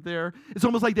like him there. It's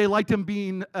almost like they liked him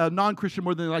being a non-Christian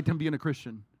more than they liked him being a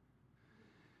Christian.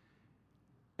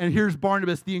 And here's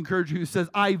Barnabas, the encourager, who says,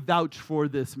 I vouch for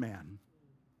this man.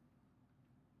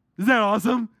 Isn't that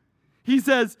awesome? He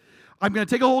says, I'm going to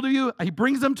take a hold of you. He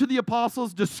brings them to the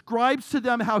apostles, describes to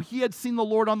them how he had seen the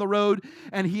Lord on the road,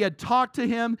 and he had talked to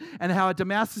him, and how at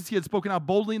Damascus he had spoken out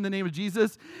boldly in the name of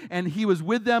Jesus, and he was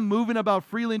with them, moving about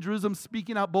freely in Jerusalem,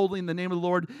 speaking out boldly in the name of the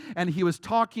Lord, and he was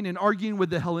talking and arguing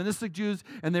with the Hellenistic Jews,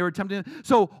 and they were tempting him.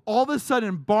 So all of a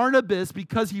sudden, Barnabas,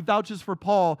 because he vouches for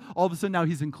Paul, all of a sudden now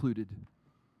he's included.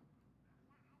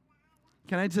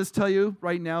 Can I just tell you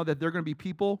right now that there are going to be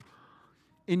people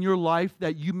in your life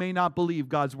that you may not believe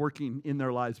God's working in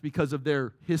their lives because of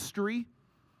their history,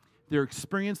 their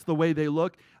experience, the way they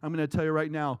look. I'm going to tell you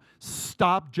right now,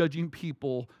 stop judging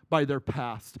people by their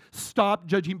past. Stop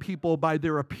judging people by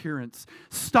their appearance.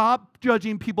 Stop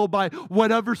judging people by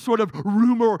whatever sort of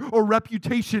rumor or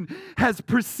reputation has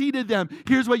preceded them.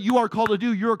 Here's what you are called to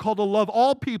do. You are called to love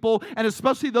all people, and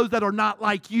especially those that are not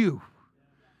like you.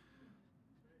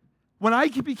 When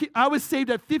I was saved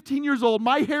at 15 years old,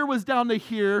 my hair was down to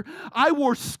here. I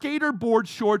wore skater board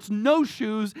shorts, no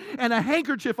shoes, and a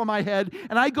handkerchief on my head.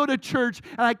 And I go to church,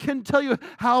 and I can't tell you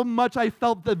how much I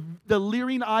felt the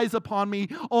leering eyes upon me,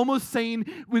 almost saying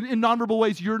in nonverbal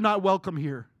ways, "You're not welcome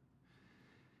here."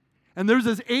 And there's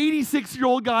this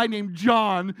 86-year-old guy named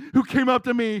John who came up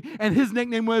to me, and his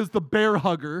nickname was the bear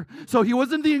hugger. So he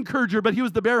wasn't the encourager, but he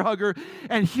was the bear hugger,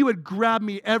 and he would grab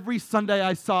me every Sunday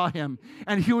I saw him,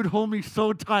 and he would hold me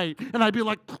so tight, and I'd be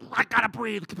like, "I gotta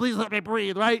breathe, please let me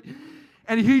breathe," right?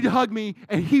 And he'd hug me,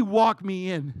 and he'd walk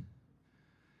me in,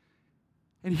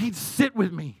 and he'd sit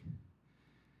with me,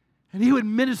 and he would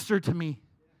minister to me,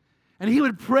 and he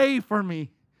would pray for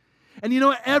me. And you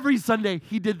know, every Sunday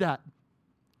he did that.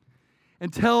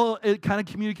 Until it kind of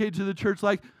communicated to the church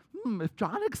like, if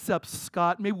John accepts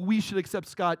Scott, maybe we should accept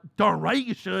Scott. Darn right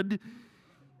you should.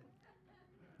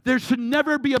 There should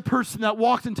never be a person that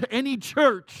walks into any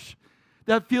church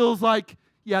that feels like,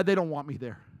 yeah, they don't want me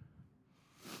there.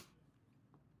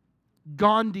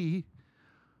 Gandhi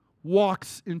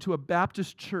walks into a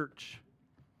Baptist church.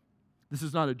 This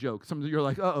is not a joke. Some of you are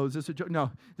like, uh-oh, is this a joke? No,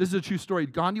 this is a true story.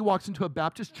 Gandhi walks into a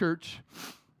Baptist church,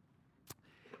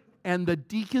 and the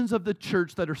deacons of the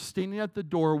church that are standing at the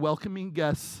door welcoming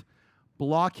guests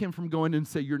block him from going in and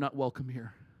say, "You're not welcome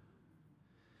here."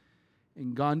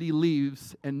 And Gandhi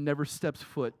leaves and never steps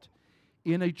foot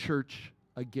in a church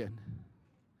again.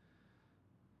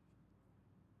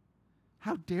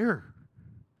 How dare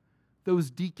those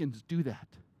deacons do that?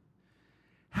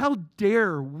 How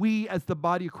dare we as the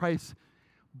body of Christ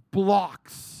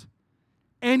blocks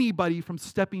anybody from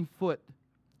stepping foot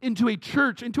into a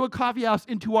church, into a coffee house,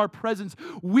 into our presence?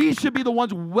 We should be the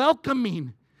ones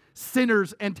welcoming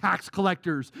sinners and tax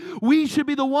collectors. We should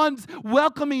be the ones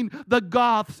welcoming the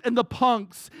goths and the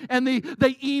punks and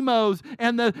the emos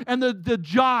and the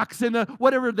jocks and the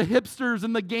whatever, the hipsters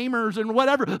and the gamers and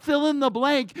whatever. Fill in the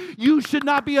blank. You should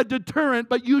not be a deterrent,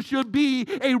 but you should be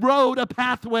a road, a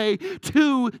pathway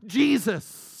to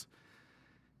Jesus.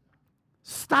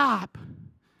 Stop.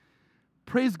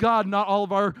 Praise God, not all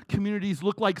of our communities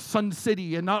look like Sun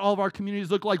City, and not all of our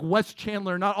communities look like West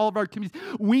Chandler, not all of our communities.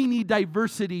 We need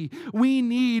diversity. We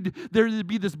need there to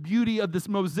be this beauty of this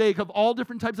mosaic of all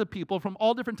different types of people from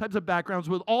all different types of backgrounds,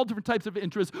 with all different types of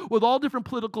interests, with all different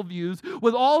political views,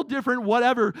 with all different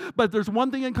whatever. But there's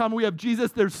one thing in common. We have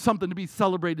Jesus. There's something to be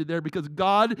celebrated there because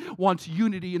God wants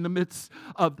unity in the midst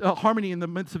of harmony in the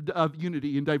midst of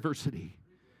unity and diversity.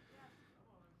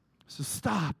 So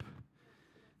stop.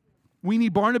 We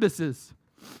need Barnabases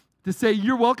to say,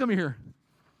 "You're welcome here."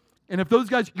 And if those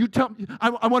guys, you tell me,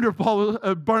 I wonder if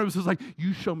Barnabas was like,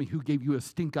 "You show me who gave you a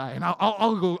stink eye, and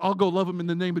I'll go love him in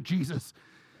the name of Jesus."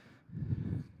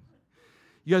 You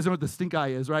guys know what the stink eye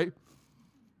is, right?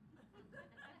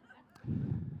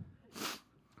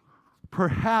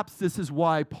 Perhaps this is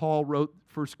why Paul wrote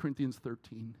 1 Corinthians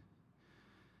 13,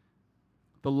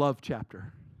 the love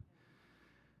chapter.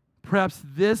 Perhaps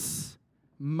this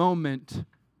moment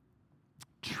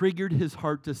triggered his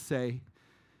heart to say,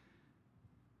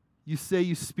 "You say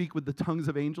you speak with the tongues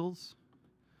of angels,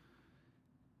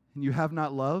 and you have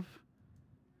not love?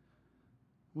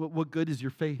 What good is your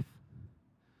faith?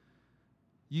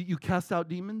 You cast out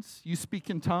demons, you speak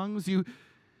in tongues,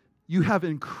 you have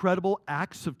incredible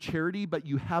acts of charity, but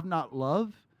you have not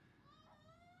love?"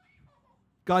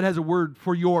 God has a word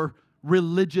for your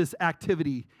religious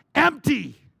activity.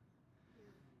 Empty!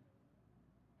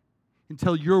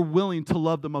 Until you're willing to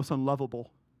love the most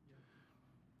unlovable.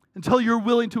 Until you're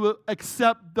willing to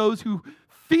accept those who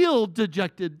feel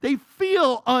dejected. They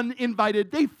feel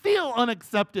uninvited. They feel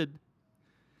unaccepted.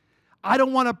 I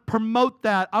don't want to promote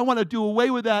that. I want to do away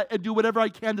with that and do whatever I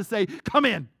can to say, "Come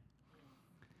in.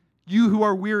 You who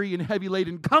are weary and heavy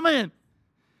laden, come in.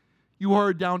 You who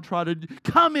are downtrodden,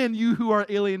 come in. You who are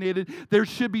alienated." There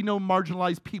should be no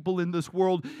marginalized people in this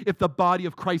world if the body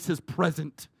of Christ is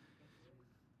present.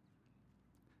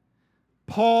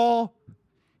 Paul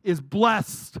is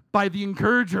blessed by the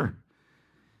encourager.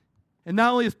 And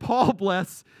not only is Paul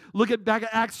blessed, look back at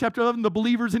Acts chapter 11, the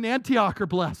believers in Antioch are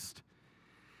blessed.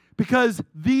 Because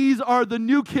these are the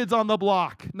new kids on the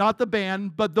block, not the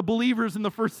band, but the believers in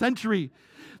the first century.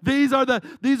 These are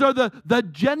the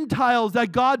Gentiles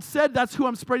that God said, "That's who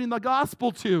I'm spreading the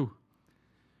gospel to."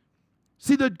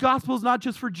 See, the gospel is not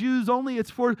just for Jews only, it's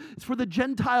for the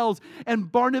Gentiles. And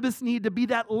Barnabas needed to be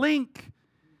that link.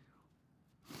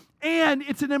 And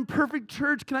it's an imperfect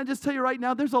church. Can I just tell you right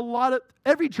now,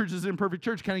 every church is an imperfect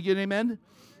church. Can I get an amen?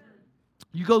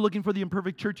 You go looking for the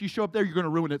imperfect church, you show up there, you're going to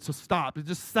ruin it. So stop.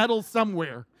 Just settle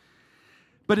somewhere.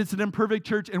 but it's an imperfect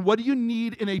church. And what do you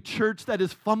need in a church that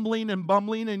is fumbling and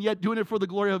bumbling and yet doing it for the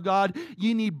glory of God?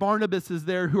 You need Barnabases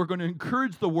there who are going to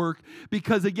encourage the work,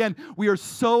 because again, we are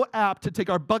so apt to take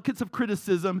our buckets of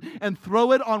criticism and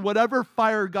throw it on whatever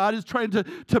fire God is trying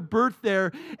to birth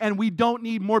there, and we don't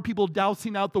need more people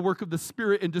dousing out the work of the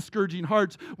Spirit and discouraging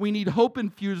hearts. We need hope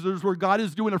infusers where God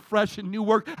is doing a fresh and new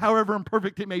work, however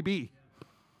imperfect it may be.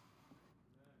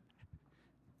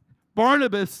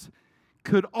 Barnabas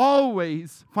could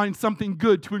always find something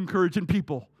good to encourage in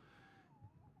people.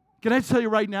 Can I tell you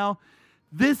right now,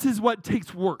 this is what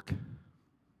takes work.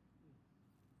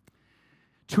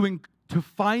 To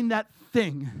find that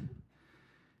thing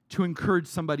to encourage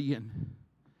somebody in.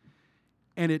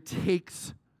 And it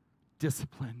takes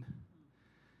discipline.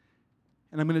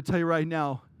 And I'm going to tell you right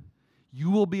now, you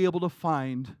will be able to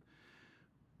find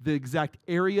the exact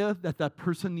area that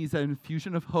person needs that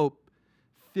infusion of hope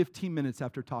 15 minutes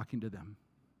after talking to them.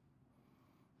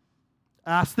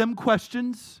 Ask them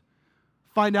questions.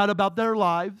 Find out about their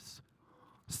lives.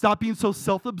 Stop being so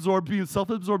self-absorbed. Being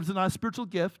self-absorbed is not a spiritual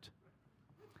gift.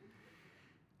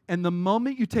 And the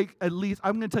moment you take at least,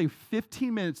 I'm going to tell you,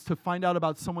 15 minutes to find out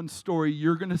about someone's story,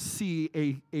 you're going to see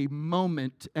a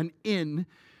moment, an in,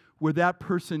 where that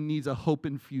person needs a hope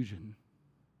infusion.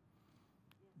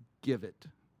 Give it.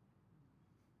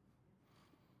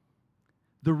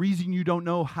 The reason you don't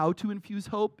know how to infuse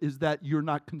hope is that you're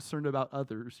not concerned about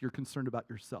others. You're concerned about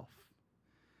yourself.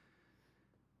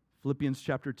 Philippians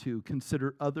chapter 2,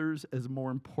 consider others as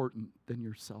more important than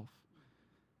yourself.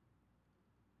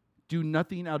 Do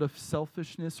nothing out of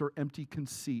selfishness or empty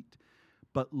conceit,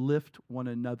 but lift one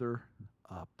another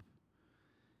up.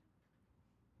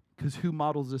 Because who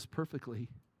models this perfectly?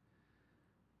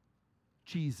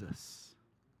 Jesus.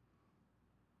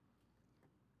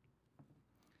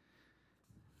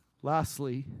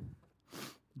 Lastly,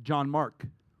 John Mark.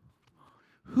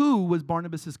 Who was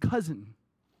Barnabas' cousin?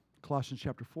 Colossians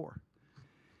chapter 4.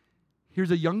 Here's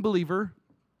a young believer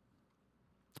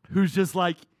who's just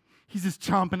like, he's just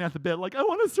chomping at the bit, like, I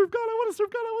want to serve God, I want to serve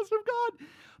God, I want to serve God.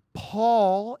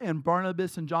 Paul and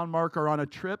Barnabas and John Mark are on a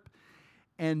trip,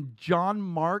 and John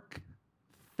Mark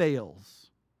fails.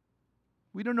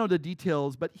 We don't know the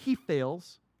details, but he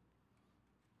fails.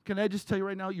 Can I just tell you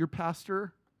right now, your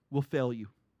pastor will fail you.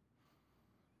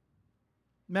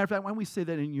 Matter of fact, why don't we say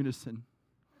that in unison?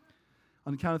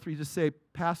 On the count of three, just say,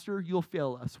 Pastor, you'll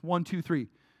fail us. 1, 2, 3.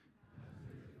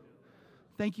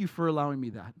 Thank you for allowing me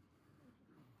that.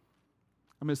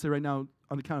 I'm going to say right now,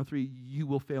 on the count of three, you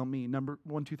will fail me. Number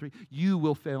 1, 2, 3. You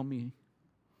will fail me.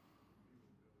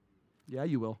 Yeah,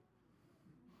 you will.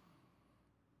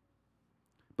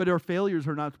 But our failures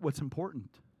are not what's important.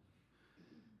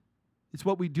 It's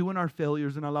what we do in our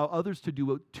failures and allow others to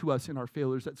do to us in our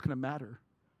failures that's going to matter.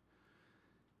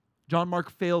 John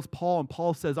Mark fails Paul, and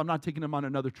Paul says, I'm not taking him on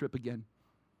another trip again.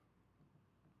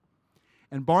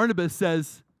 And Barnabas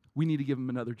says, we need to give him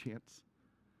another chance.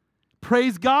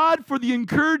 Praise God for the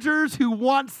encouragers who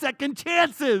want second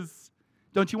chances.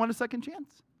 Don't you want a second chance?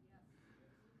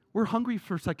 We're hungry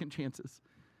for second chances.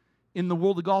 In the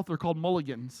world of golf, they're called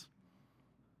mulligans.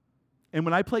 And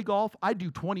when I play golf, I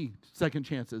do 20 second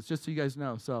chances, just so you guys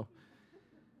know.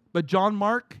 But John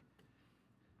Mark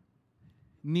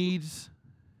needs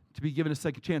to be given a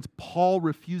second chance. Paul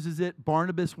refuses it.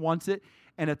 Barnabas wants it.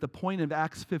 And at the point of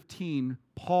Acts 15,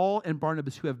 Paul and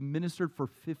Barnabas, who have ministered for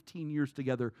 15 years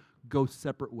together, go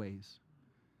separate ways.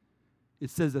 It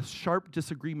says a sharp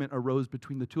disagreement arose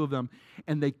between the two of them,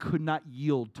 and they could not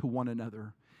yield to one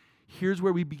another. Here's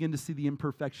where we begin to see the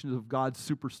imperfections of God's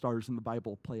superstars in the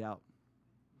Bible play out.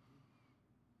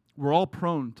 We're all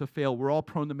prone to fail. We're all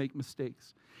prone to make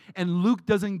mistakes. And Luke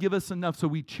doesn't give us enough, so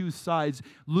we choose sides.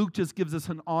 Luke just gives us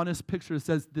an honest picture that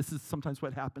says this is sometimes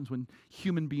what happens when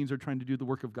human beings are trying to do the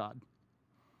work of God.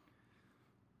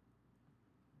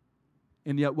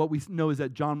 And yet what we know is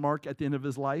that John Mark, at the end of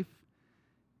his life,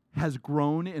 has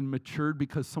grown and matured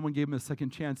because someone gave him a second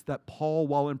chance, that Paul,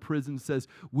 while in prison, says,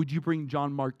 would you bring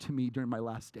John Mark to me during my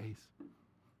last days?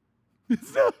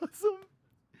 It's awesome.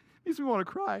 Makes me want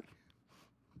to cry.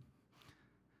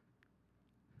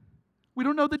 We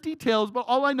don't know the details, but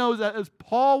all I know is that as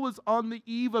Paul was on the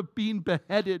eve of being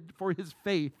beheaded for his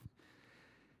faith,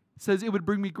 it says it would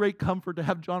bring me great comfort to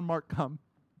have John Mark come.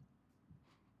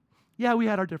 Yeah, we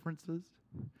had our differences.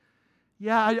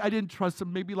 Yeah, I didn't trust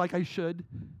him maybe like I should.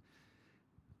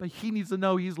 But he needs to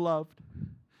know he's loved.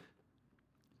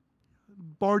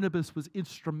 Barnabas was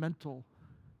instrumental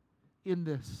in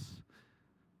this.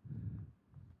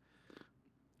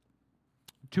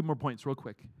 2 more points real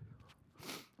quick.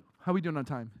 How are we doing on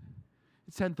time?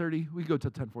 It's 10:30. We go till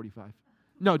 10:45.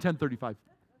 No, 10:35.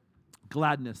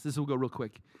 Gladness. This will go real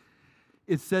quick.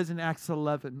 It says in Acts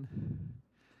 11,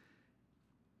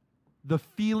 the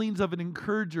feelings of an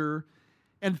encourager,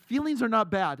 and feelings are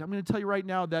not bad. I'm going to tell you right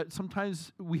now that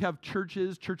sometimes we have church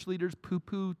leaders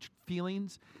poo-poo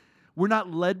feelings. We're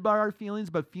not led by our feelings,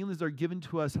 but feelings are given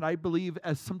to us. And I believe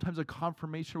as sometimes a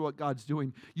confirmation of what God's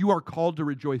doing, you are called to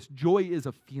rejoice. Joy is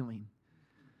a feeling.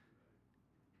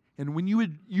 And when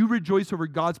you rejoice over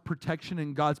God's protection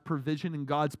and God's provision and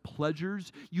God's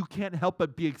pleasures, you can't help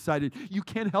but be excited. You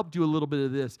can't help do a little bit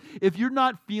of this. If you're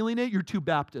not feeling it, you're too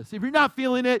Baptist. If you're not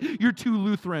feeling it, you're too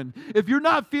Lutheran. If you're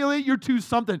not feeling it, you're too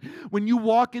something. When you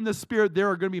walk in the Spirit,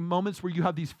 there are going to be moments where you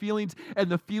have these feelings,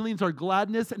 and the feelings are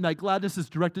gladness, and that gladness is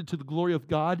directed to the glory of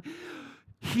God.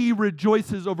 He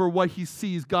rejoices over what he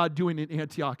sees God doing in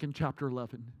Antioch in chapter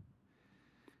 11.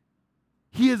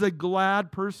 He is a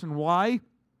glad person. Why?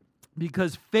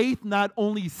 Because faith not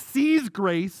only sees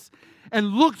grace and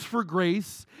looks for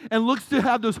grace and looks to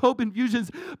have those hope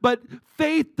infusions, but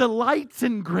faith delights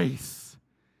in grace.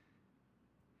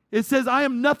 It says, I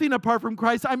am nothing apart from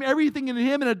Christ. I'm everything in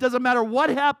him, and it doesn't matter what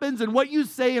happens and what you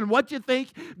say and what you think.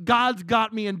 God's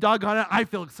got me, and doggone it, I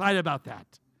feel excited about that.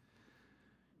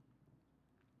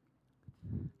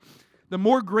 The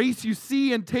more grace you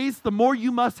see and taste, the more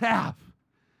you must have.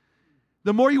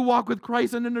 The more you walk with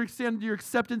Christ and understand your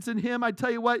acceptance in him, I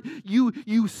tell you what,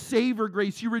 you savor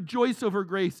grace. You rejoice over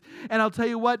grace. And I'll tell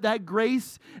you what, that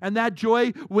grace and that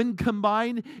joy, when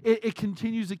combined, it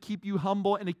continues to keep you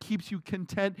humble and it keeps you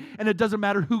content. And it doesn't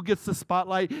matter who gets the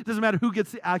spotlight. It doesn't matter who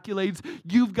gets the accolades.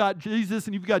 You've got Jesus,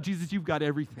 and you've got Jesus. You've got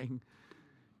everything.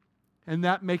 And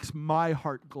that makes my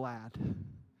heart glad.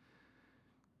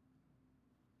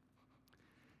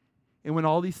 And when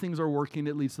all these things are working,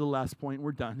 it leads to the last point.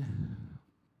 We're done.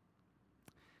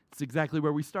 It's exactly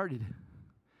where we started.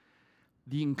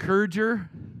 The encourager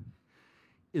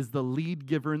is the lead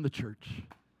giver in the church.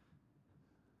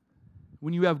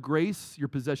 When you have grace, your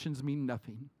possessions mean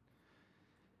nothing.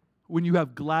 When you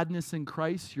have gladness in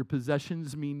Christ, your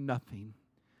possessions mean nothing.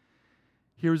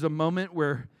 Here's a moment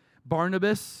where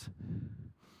Barnabas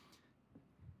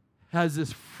has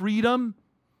this freedom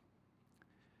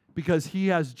because he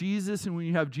has Jesus, and when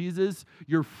you have Jesus,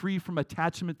 you're free from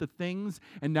attachment to things,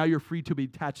 and now you're free to be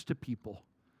attached to people.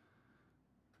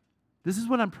 This is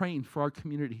what I'm praying for our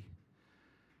community.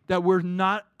 That we're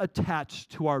not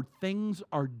attached to our things,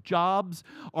 our jobs,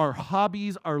 our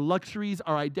hobbies, our luxuries,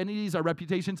 our identities, our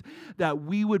reputations, that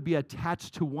we would be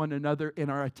attached to one another, and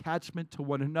our attachment to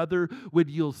one another would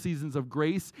yield seasons of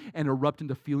grace and erupt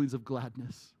into feelings of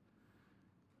gladness.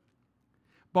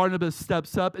 Barnabas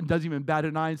steps up and doesn't even bat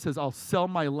an eye and says, I'll sell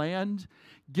my land,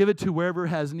 give it to wherever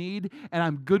has need, and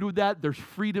I'm good with that. There's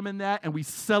freedom in that, and we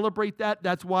celebrate that.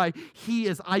 That's why he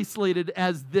is isolated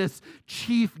as this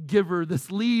chief giver,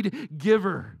 this lead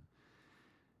giver.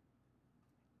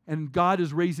 And God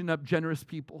is raising up generous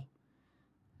people.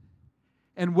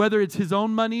 And whether it's his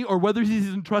own money or whether he's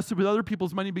entrusted with other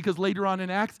people's money, because later on in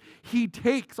Acts, he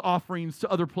takes offerings to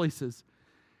other places.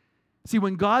 See,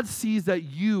 when God sees that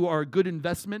you are a good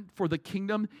investment for the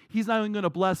kingdom, he's not only going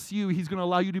to bless you, he's going to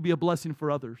allow you to be a blessing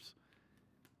for others.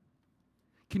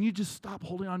 Can you just stop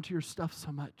holding on to your stuff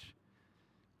so much?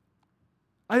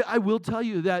 I will tell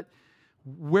you that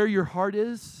where your heart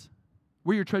is,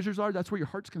 where your treasures are, that's where your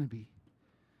heart's going to be.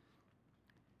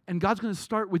 And God's going to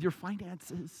start with your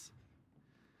finances.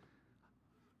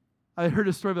 I heard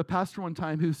a story of a pastor one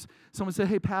time someone said,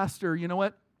 hey, pastor, you know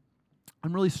what?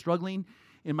 I'm really struggling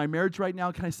in my marriage right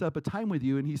now. Can I set up a time with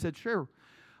you? And he said, sure.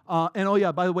 And oh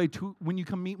yeah, by the way, when you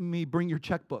come meet me, bring your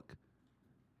checkbook.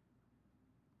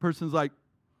 Person's like,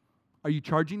 are you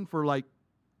charging for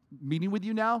meeting with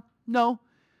you now? No.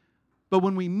 But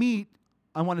when we meet,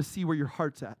 I want to see where your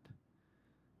heart's at.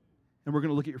 And we're going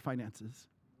to look at your finances.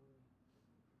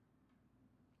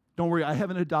 Don't worry, I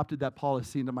haven't adopted that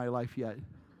policy into my life yet.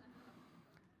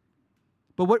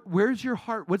 But where's your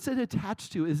heart? What's it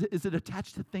attached to? Is it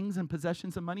attached to things and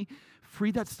possessions and money? Free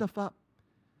that stuff up.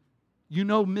 You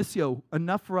know, Missio,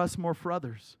 enough for us, more for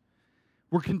others.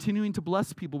 We're continuing to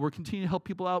bless people. We're continuing to help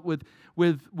people out with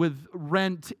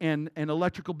rent and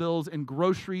electrical bills and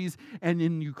groceries, and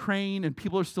in Ukraine, and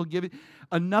people are still giving.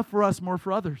 Enough for us, more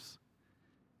for others.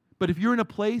 But if you're in a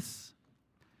place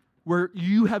where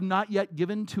you have not yet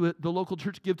given to the local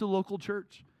church, give to the local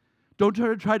church. Don't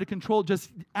try to control. Just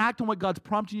act on what God's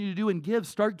prompting you to do and give.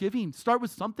 Start giving. Start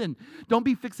with something. Don't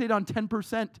be fixated on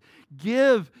 10%.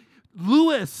 Give.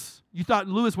 Lewis, you thought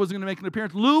Lewis wasn't going to make an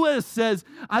appearance. Lewis says,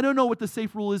 I don't know what the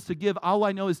safe rule is to give. All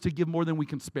I know is to give more than we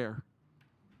can spare.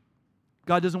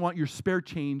 God doesn't want your spare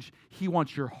change. He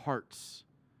wants your hearts.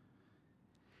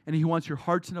 And He wants your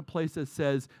hearts in a place that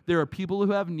says, there are people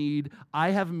who have need, I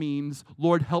have means,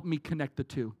 Lord, help me connect the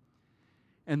two.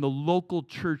 And the local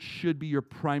church should be your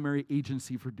primary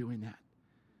agency for doing that.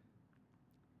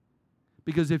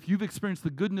 Because if you've experienced the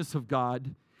goodness of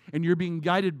God, and you're being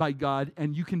guided by God,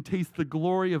 and you can taste the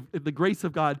glory of the grace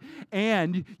of God,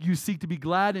 and you seek to be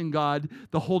glad in God,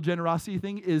 the whole generosity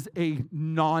thing is a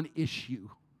non-issue.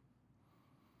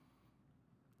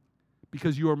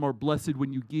 Because you are more blessed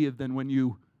when you give than when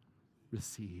you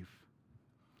receive.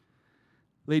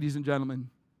 Ladies and gentlemen,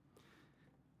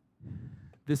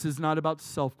 this is not about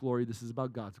self-glory, this is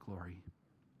about God's glory.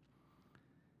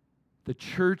 The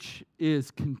church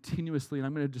is continuously, and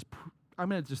I'm going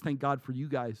to just thank God for you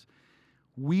guys.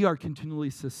 We are continually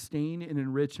sustained and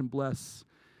enriched and blessed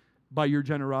by your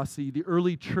generosity. The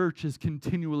early church is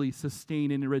continually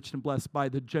sustained and enriched and blessed by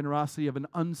the generosity of an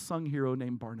unsung hero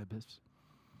named Barnabas.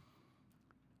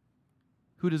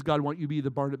 Who does God want you to be the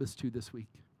Barnabas to this week?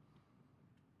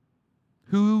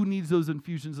 Who needs those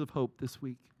infusions of hope this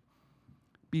week?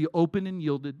 Be open and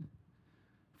yielded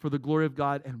for the glory of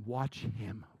God and watch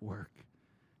Him work.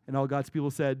 And all God's people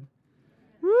said,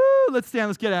 woo, let's stand,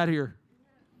 let's get out of here.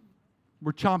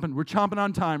 We're chomping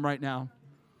on time right now.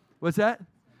 What's that?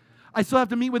 I still have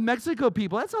to meet with Mexico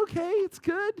people. That's okay, it's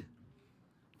good.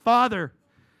 Father,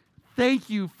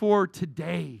 thank you for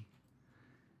today.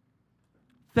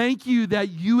 Thank you that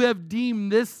you have deemed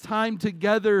this time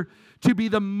together to be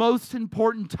the most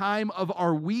important time of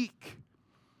our week.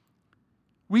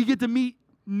 We get to meet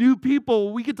new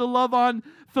people. We get to love on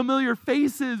familiar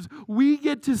faces. We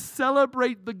get to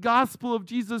celebrate the gospel of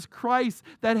Jesus Christ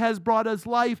that has brought us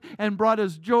life and brought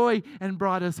us joy and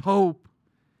brought us hope.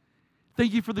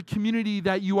 Thank you for the community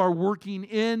that you are working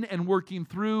in and working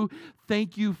through.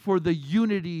 Thank you for the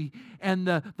unity and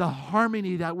the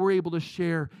harmony that we're able to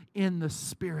share in the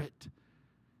Spirit.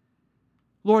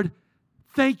 Lord,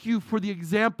 thank you for the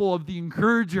example of the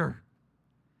encourager.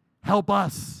 Help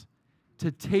us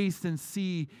to taste and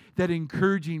see that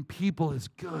encouraging people is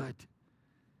good.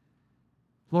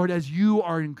 Lord, as you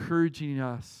are encouraging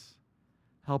us,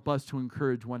 help us to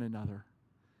encourage one another.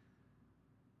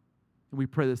 And we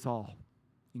pray this all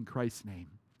in Christ's name.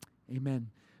 Amen.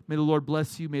 May the Lord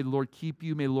bless you. May the Lord keep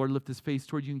you. May the Lord lift His face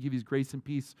toward you and give you His grace and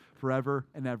peace forever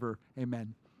and ever.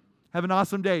 Amen. Have an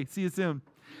awesome day. See you soon.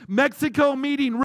 Mexico meeting.